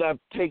everything that I've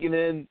taken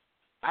in,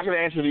 I can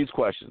answer these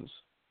questions.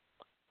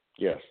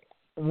 Yes.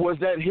 Was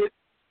that hit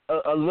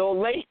a little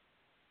late?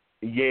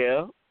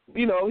 Yeah.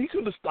 He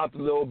could have stopped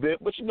a little bit,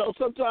 but,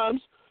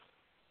 sometimes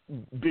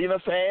being a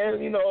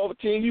fan, of a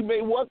team, you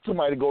may want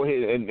somebody to go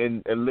ahead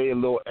and lay a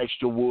little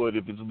extra wood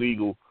if it's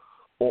legal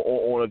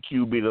on a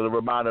QB to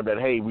remind them that,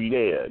 hey, we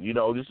there.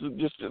 This is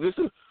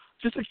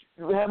just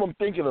to have them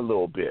thinking a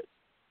little bit.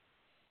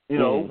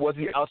 Was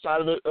he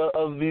outside of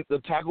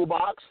the tackle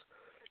box?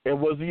 And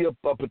was he a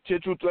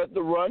potential threat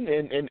to run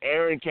and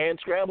Aaron can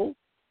scramble?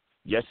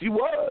 Yes, he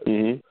was.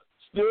 Mm-hmm.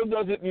 Still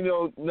doesn't,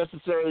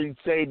 necessarily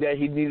say that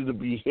he needed to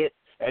be hit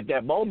at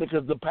that moment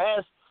because the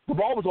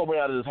ball was already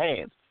out of his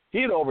hands.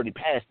 He had already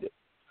passed it.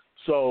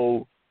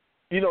 So,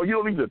 you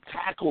don't need to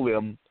tackle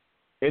him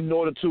in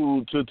order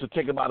to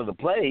take him out of the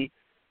play.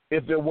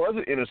 If there was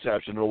an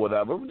interception or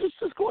whatever,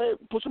 just go ahead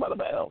and push him out of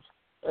bounds.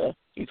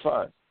 He's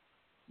fine.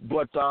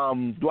 But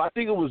do I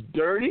think it was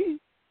dirty?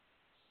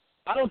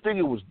 I don't think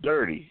it was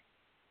dirty.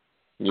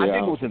 Yeah. I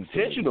think it was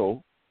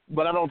intentional,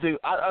 but I don't think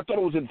 – I thought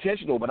it was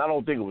intentional, but I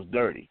don't think it was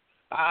dirty.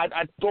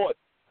 I thought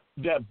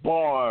that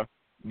Barr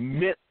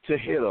meant to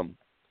hit him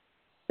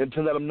and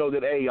to let him know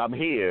that, hey, I'm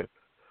here.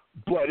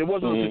 But it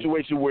wasn't a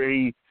situation where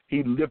he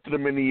lifted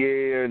him in the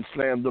air and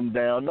slammed him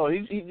down. No,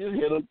 he just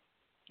hit him,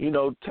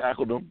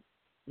 tackled him,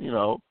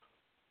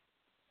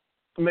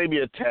 maybe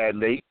a tad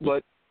late,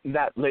 but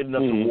not late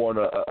enough to warrant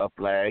a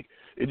flag.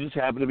 It just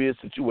happened to be a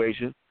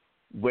situation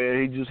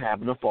where he just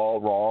happened to fall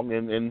wrong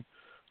and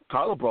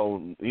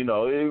collarbone.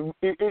 It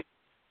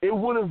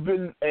would have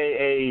been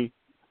a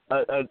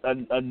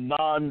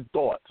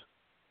non-thought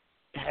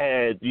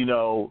had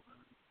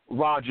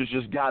Rodgers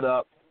just got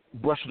up,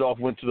 brushed it off,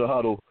 went to the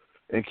huddle,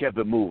 and kept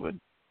it moving.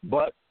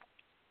 But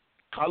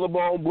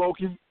collarbone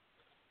broken,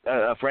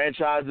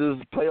 franchise's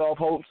playoff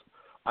hopes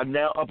are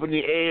now up in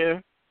the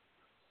air,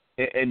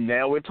 and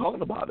now we're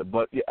talking about it.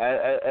 But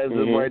as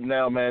of right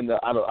now, man,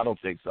 I don't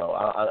think so.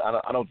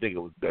 I don't think it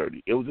was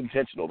dirty. It was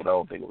intentional, but I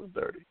don't think it was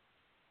dirty.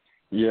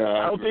 Yeah,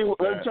 I don't think.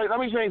 Let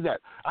me change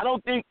that. I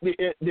don't think the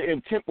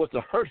intent was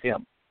to hurt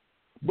him,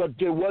 but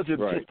there was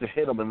intent to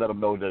hit him and let him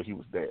know that he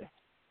was there.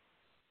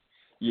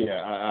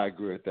 Yeah, I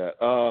agree with that.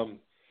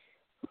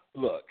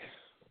 Look,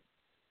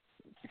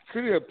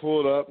 could he have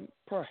pulled up?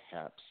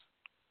 Perhaps.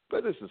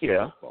 But this is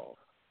football.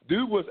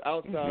 Dude was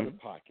outside the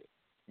pocket.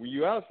 When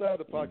you're outside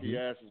the pocket,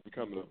 your ass is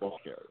becoming a ball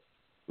carrier.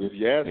 If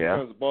your ass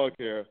becomes a ball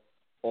carrier,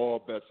 all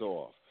bets are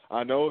off.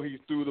 I know he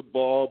threw the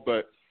ball,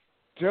 but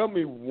name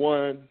me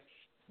one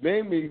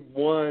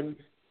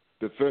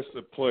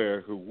defensive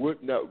player who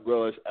would not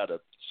relish at a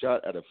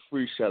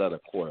free shot at a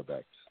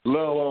quarterback,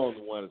 let alone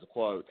the one as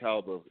a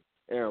caliber of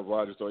Aaron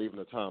Rodgers or even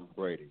a Tom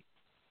Brady.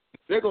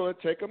 They're going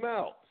to take him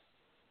out.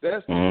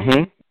 That's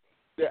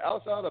they're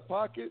outside of the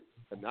pocket,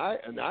 and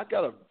I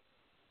got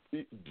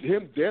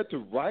him dead to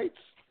rights,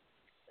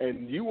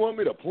 and you want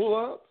me to pull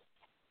up?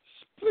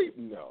 Please,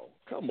 no.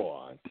 Come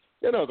on.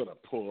 They're not going to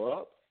pull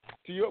up.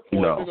 To your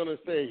point, they're going to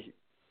say,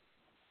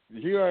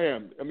 here I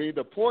am. I mean,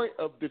 the point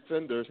of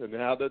defenders and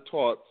how they're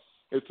taught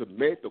is to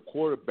make the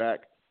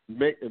quarterback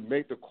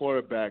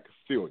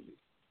feel you.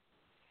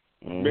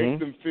 Make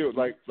them feel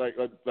like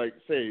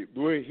say,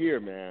 we're here,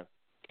 man.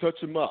 Touch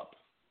him up.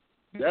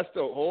 That's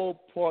the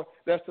whole part.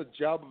 That's the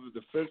job of the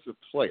defensive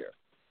player.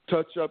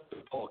 Touch up the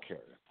ball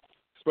carrier,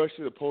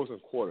 especially the opposing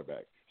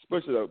quarterback.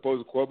 Especially the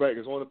opposing quarterback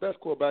is one of the best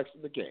quarterbacks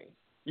in the game.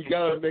 You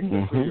got to make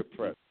them feel your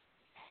presence.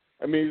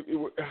 I mean,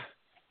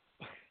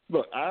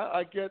 look,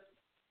 I get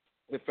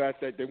the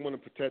fact that they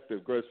want to protect their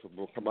greatest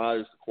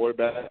commodities, the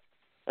quarterback.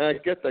 And I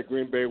get that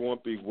Green Bay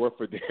won't be worth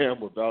a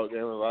damn without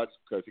Aaron Rodgers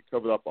because he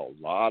covered up a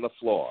lot of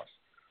flaws.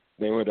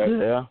 They were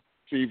that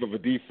thief of a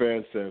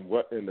defense and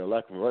the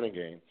lack of a running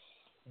game.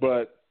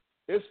 But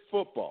it's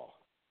football.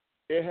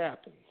 It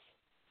happens.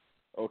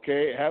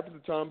 Okay? It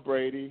happens to Tom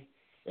Brady.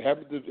 It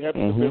happens to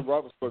Ben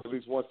Roethlisberger at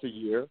least once a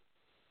year.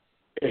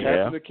 It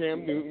happens to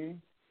Cam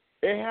Newton.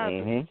 It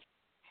happens.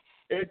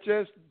 It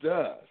just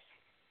does.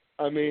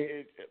 I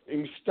mean,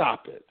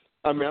 stop it.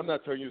 I mean, I'm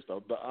not telling you to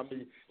stop, but I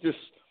mean, just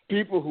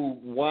people who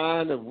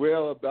whine and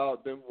wail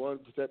about them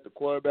wanting to protect the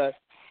quarterback.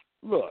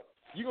 Look,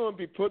 you're going to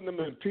be putting them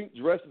in pink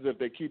dresses if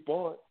they keep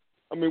on.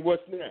 I mean,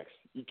 what's next?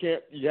 You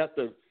have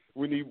to,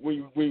 when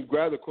you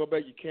grab the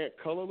quarterback, you can't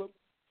color them?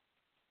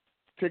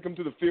 Take them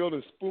to the field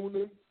and spoon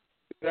them?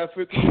 Is that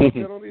 50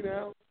 penalty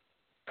now?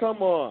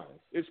 Come on.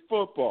 It's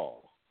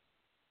football.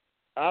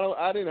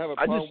 I didn't have a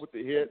problem with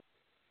the hit.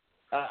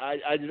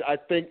 I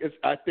think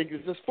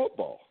it's just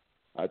football.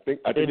 I think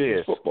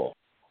it's football.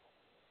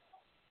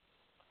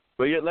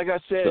 But yeah, like I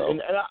said,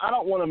 and I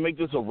don't want to make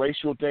this a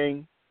racial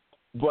thing,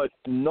 but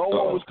no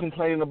one was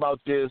complaining about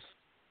this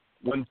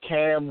when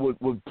Cam would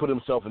put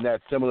himself in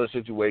that similar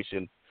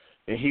situation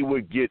and he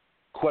would get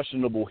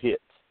questionable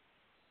hits.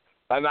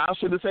 And I'll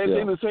say the same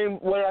thing the same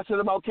way I said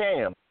about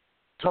Cam.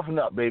 Toughen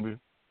up, baby.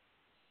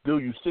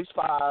 Dude, you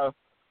 6'5",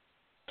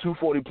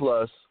 240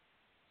 plus.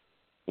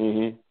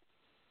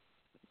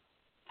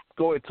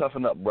 Go ahead,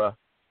 toughen up, bruh.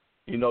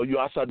 You know, you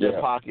outside your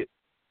pocket.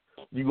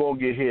 You're going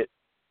to get hit.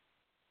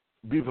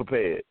 Be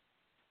prepared.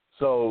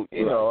 So,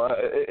 you know,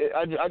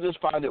 I just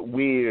find it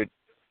weird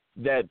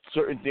that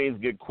certain things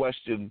get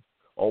questioned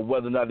on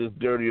whether or not it's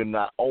dirty or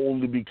not,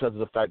 only because of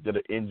the fact that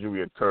an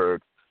injury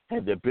occurred.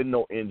 Had there been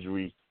no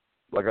injury,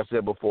 like I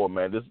said before,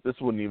 man, this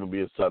wouldn't even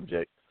be a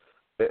subject,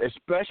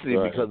 especially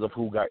because of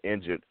who got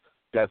injured.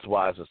 That's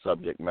why it's a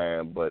subject,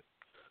 man, but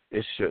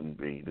it shouldn't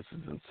be. This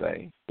is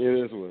insane.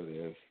 It is what it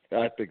is.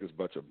 I think it's a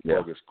bunch of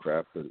bogus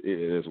crap, but it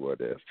is what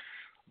it is.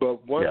 But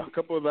a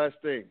couple of last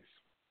things.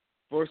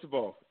 First of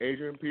all,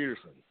 Adrian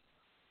Peterson.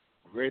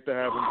 Great to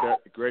have him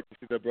back. Great to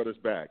see their brothers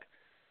back.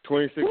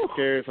 26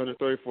 carries,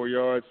 134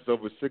 yards, it's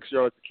over 6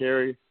 yards to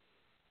carry,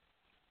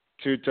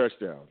 2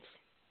 touchdowns.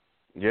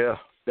 Yeah.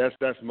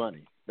 That's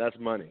money. That's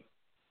money.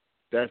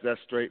 That's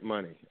straight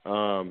money.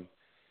 I'm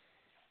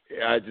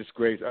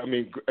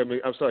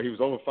sorry, he was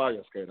over 5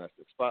 yards carry,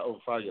 over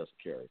 5 yards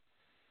to carry.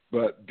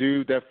 But,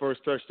 dude, that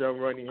first touchdown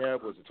run he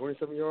had, was it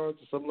 27 yards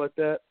or something like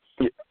that?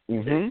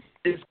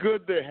 It's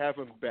good to have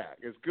him back.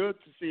 It's good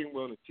to see him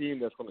on a team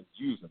that's going to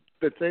use him.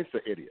 The Saints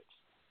are idiots.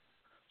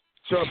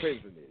 Sean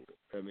Payton's an idiot.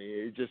 I mean,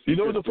 it just. You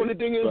know what the funny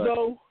thing is,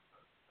 though?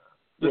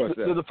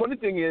 The funny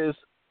thing is,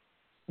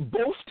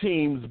 both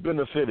teams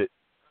benefited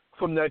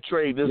from that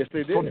trade this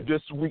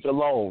week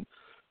alone.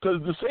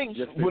 Because the Saints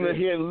went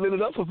ahead and lit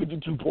it up for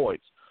 52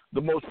 points,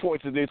 the most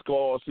points that they scored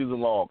all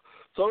season long.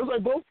 So it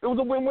was like it was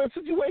a win-win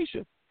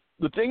situation.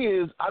 The thing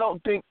is, I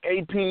don't think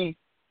AP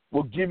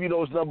will give you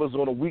those numbers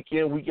on a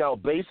week-in,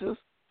 week-out basis.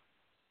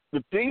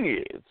 The thing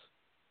is,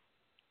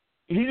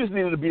 he just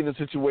needed to be in a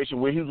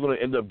situation where he was going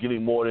to end up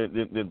getting more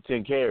than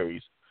 10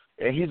 carries,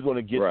 and he's going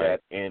to get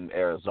that in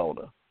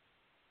Arizona.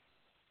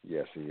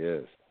 Yes, he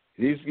is.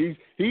 He's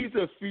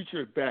a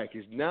featured back.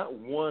 He's not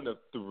one of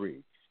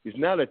three. He's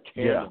not a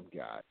tandem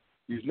guy.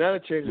 He's not a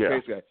change of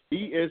pace guy.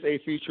 He is a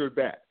featured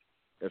back.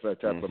 As I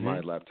tap on my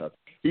laptop,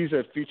 he's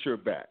a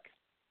featured back.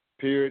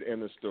 Period.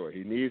 End of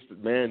story. Needs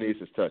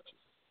his touches.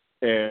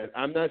 And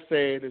I'm not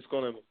saying it's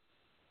going to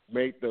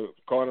make the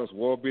Cardinals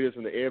world beaters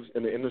in the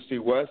NFC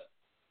West,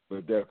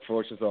 but their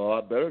fortunes are a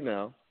lot better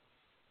now.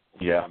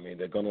 Yeah. I mean,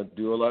 they're going to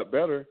do a lot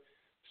better.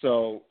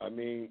 So, I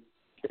mean,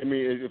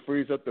 it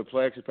frees up the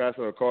flagship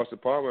passer of Carson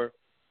Palmer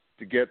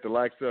to get the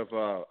likes of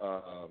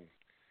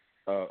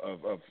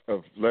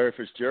Larry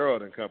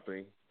Fitzgerald and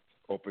company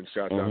open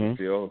shots down the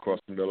field across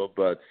the middle.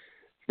 But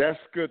that's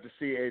good to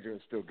see Adrian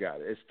still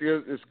got it.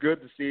 It's good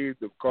to see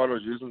the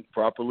Cardinals using it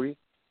properly.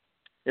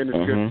 And it's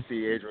good to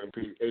see Adrian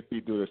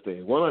AP do this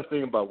thing. One last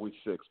thing about Week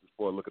 6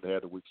 before I look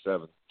ahead to Week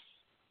 7.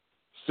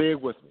 Say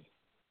it with me.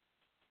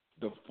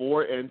 the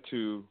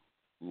 4-2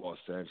 Los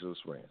Angeles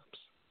Rams.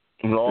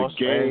 Los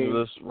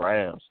Angeles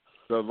Rams.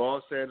 The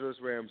Los Angeles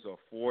Rams are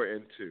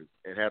 4-2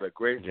 and had a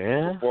great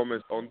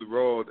performance on the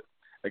road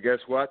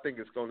against who I think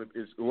is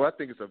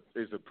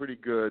a pretty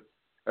good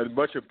and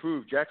much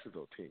improved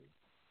Jacksonville team.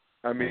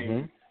 I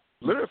mean,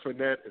 Leonard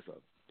Fournette is a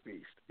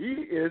beast. He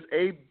is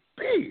a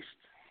beast.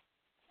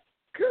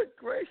 Good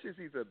gracious,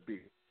 he's a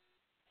beast.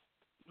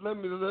 Let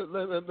me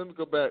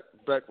go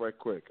back right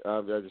quick.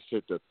 I just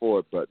hit the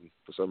forward button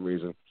for some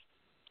reason.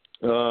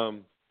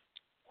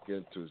 Get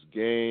into his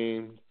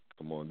game.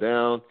 Come on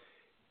down.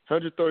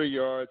 130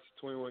 yards,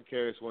 21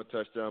 carries, 1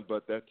 touchdown.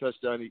 But that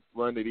touchdown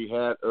run that he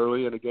had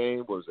early in the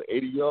game was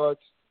 80 yards,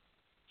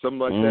 something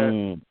like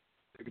that.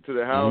 Take it to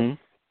the house.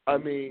 I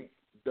mean,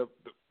 the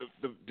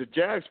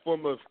Jags'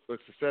 form of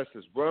success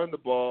is run the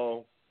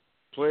ball,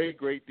 play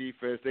great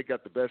defense. They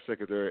got the best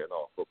secondary in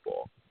all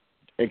football,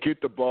 and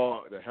get the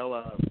ball the hell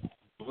out of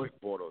Blake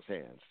Bortles'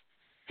 hands.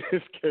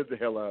 Just get the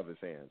hell out of his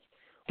hands.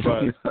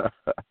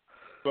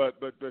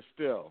 But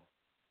still,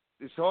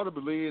 it's hard to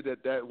believe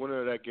that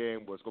winner of that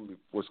game was going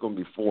to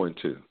be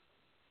 4-2.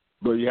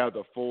 But you have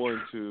the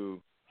 4-2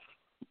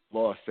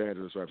 Los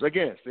Angeles Rams.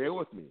 Again, stay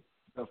with me.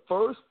 The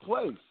first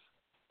place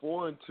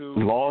 4-2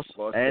 Los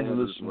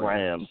Angeles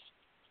Rams.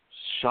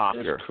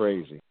 Shocker. It's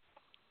crazy.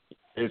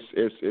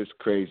 It's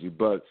crazy.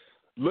 But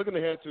looking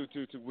ahead to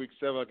week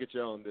 7, I'll get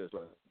you on this.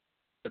 But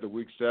at the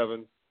week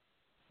 7,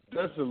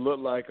 doesn't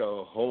look like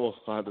a whole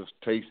lot of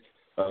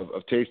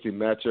tasty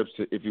matchups,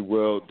 if you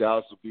will.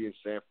 Dallas will be in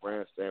San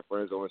Fran. San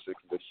Fran's 0-6.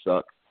 They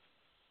suck.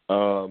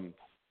 The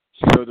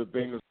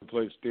Bengals will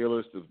play the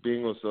Steelers. The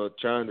Bengals are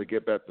trying to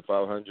get back to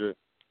 500.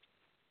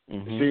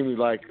 It seems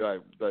like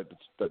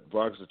the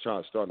Broncos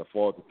are starting to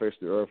fall at the face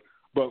of the earth.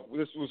 But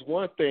this was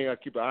one thing I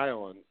keep an eye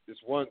on. It's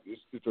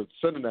a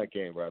Sunday night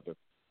game, rather.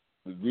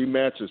 The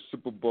rematch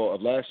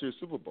of last year's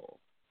Super Bowl.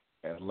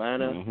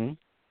 Atlanta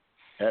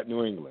at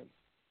New England.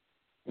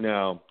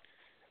 Now,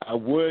 I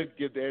would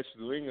give the edge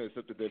to New England,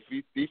 except that their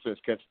defense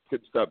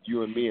couldn't stop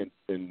you and me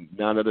and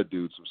 9 other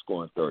dudes from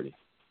scoring 30.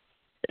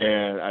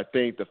 And I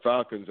think the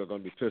Falcons are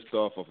going to be pissed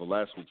off of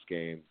last week's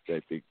game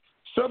that they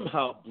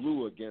somehow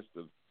blew against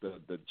the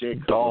Jay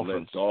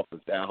Cutler-led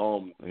Dolphins at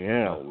home,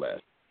 no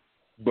less.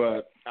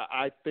 But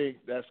I think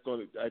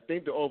I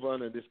think the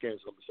over-under in this game is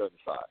going to be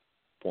 75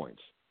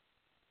 points.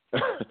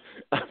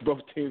 Both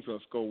teams are going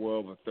to score well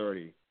over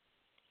 30.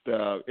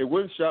 It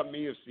wouldn't shock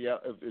me if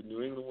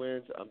New England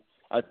wins.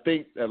 I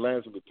think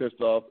Atlanta's will be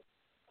pissed off.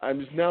 I'm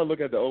just now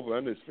looking at the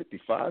over-under. It's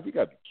 55. You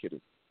got to be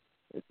kidding.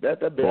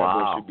 That bad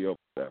boy should be over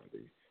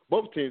 70.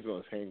 Both teams are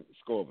going to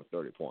score over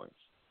 30 points.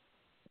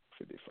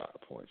 55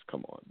 points.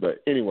 Come on.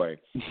 But anyway,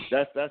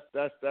 that's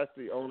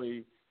the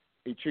only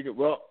intriguing.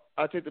 Well,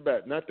 I'll take the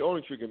bet. Not the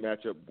only intriguing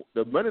matchup.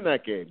 The Monday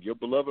night game, your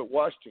beloved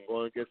Washington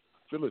going against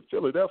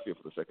Philadelphia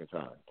for the second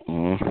time.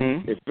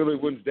 If Philly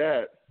wins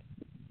that,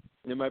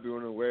 they might be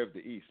running away with the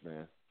East,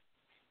 man.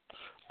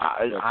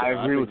 I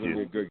agree with you.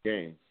 It's a good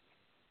game.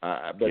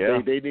 But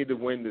they need to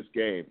win this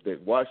game.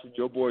 Washington,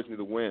 your boys need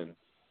to win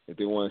if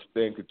they want to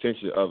stay in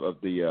contention of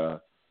the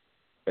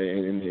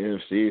in the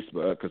NFC East,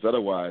 because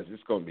otherwise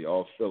it's going to be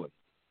all Philly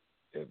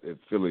if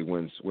Philly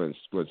wins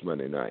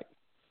Monday night.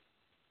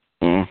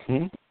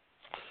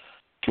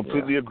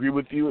 Completely agree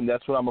with you, and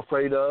that's what I'm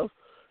afraid of,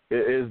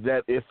 is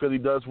that if Philly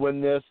does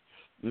win this,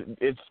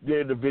 it's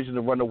their division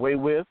to run away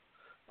with.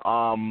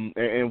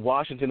 And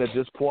Washington at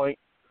this point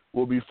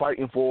will be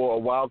fighting for a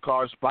wild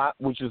card spot,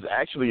 which is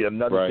actually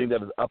another thing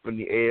that is up in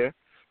the air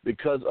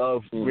because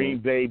of Green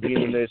Bay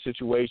being in their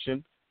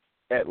situation,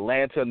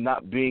 Atlanta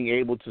not being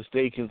able to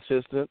stay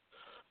consistent.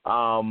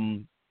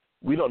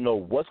 We don't know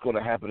what's going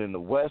to happen in the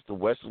West. The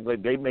West is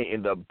like they may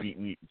end up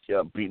beating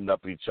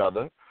up each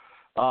other.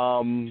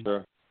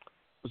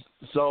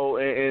 So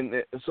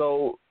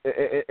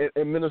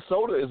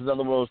Minnesota is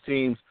another one of those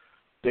teams.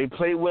 They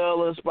play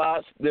well in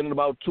spots. Then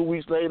about 2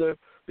 weeks later,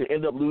 they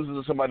end up losing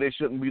to somebody they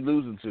shouldn't be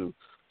losing to.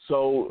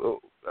 So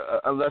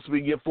unless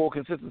we get full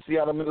consistency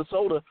out of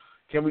Minnesota,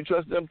 can we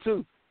trust them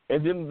too?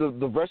 And then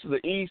the rest of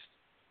the East,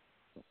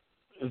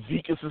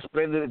 Zeke is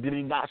suspended, then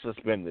he's not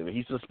suspended.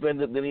 He's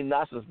suspended, then he's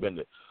not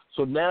suspended.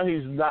 So now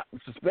he's not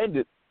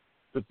suspended.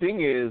 The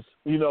thing is,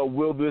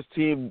 will this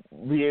team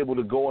be able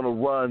to go on a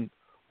run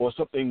or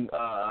something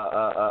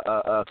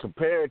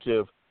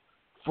comparative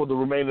for the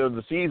remainder of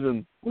the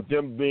season with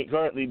them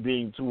currently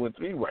being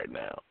 2-3 right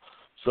now?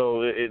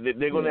 So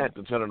they're going to have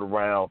to turn it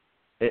around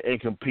and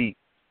compete,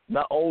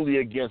 not only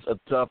against a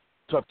tough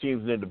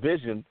teams in their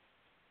division,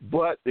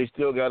 but they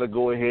still got to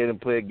go ahead and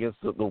play against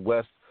the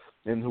West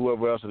and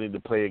whoever else they need to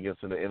play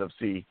against in the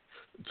NFC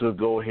to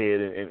go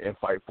ahead and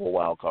fight for a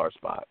wild card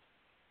spot.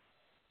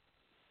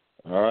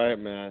 All right,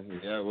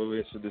 man. Yeah, we're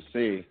interested to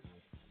see.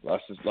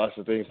 Lots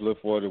of things to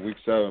look forward to week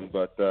 7,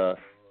 but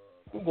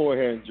we'll go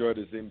ahead and enjoy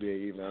this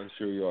NBA evening. I'm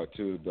sure you are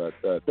too. But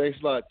thanks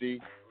a lot, D.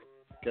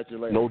 Catch you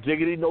later. No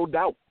diggity, no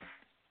doubt.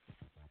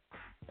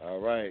 All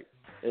right.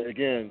 And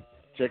again,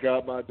 check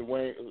out my guy,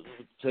 Dwayne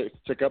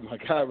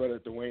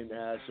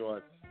Nash,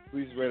 on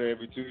Please rate it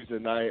every Tuesday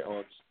night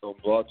on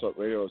Blog Talk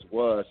Radio as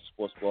well as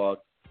Sports Blog,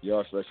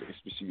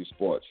 /HBCU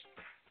Sports.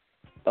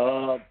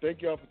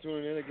 Thank you all for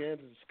tuning in again.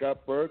 This is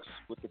Scott Burks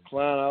with the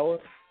Clown Hour.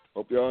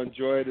 Hope you all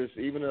enjoy this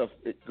evening of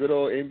good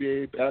old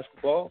NBA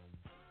basketball.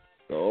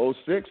 So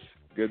 06,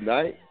 good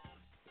night.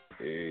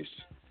 Peace.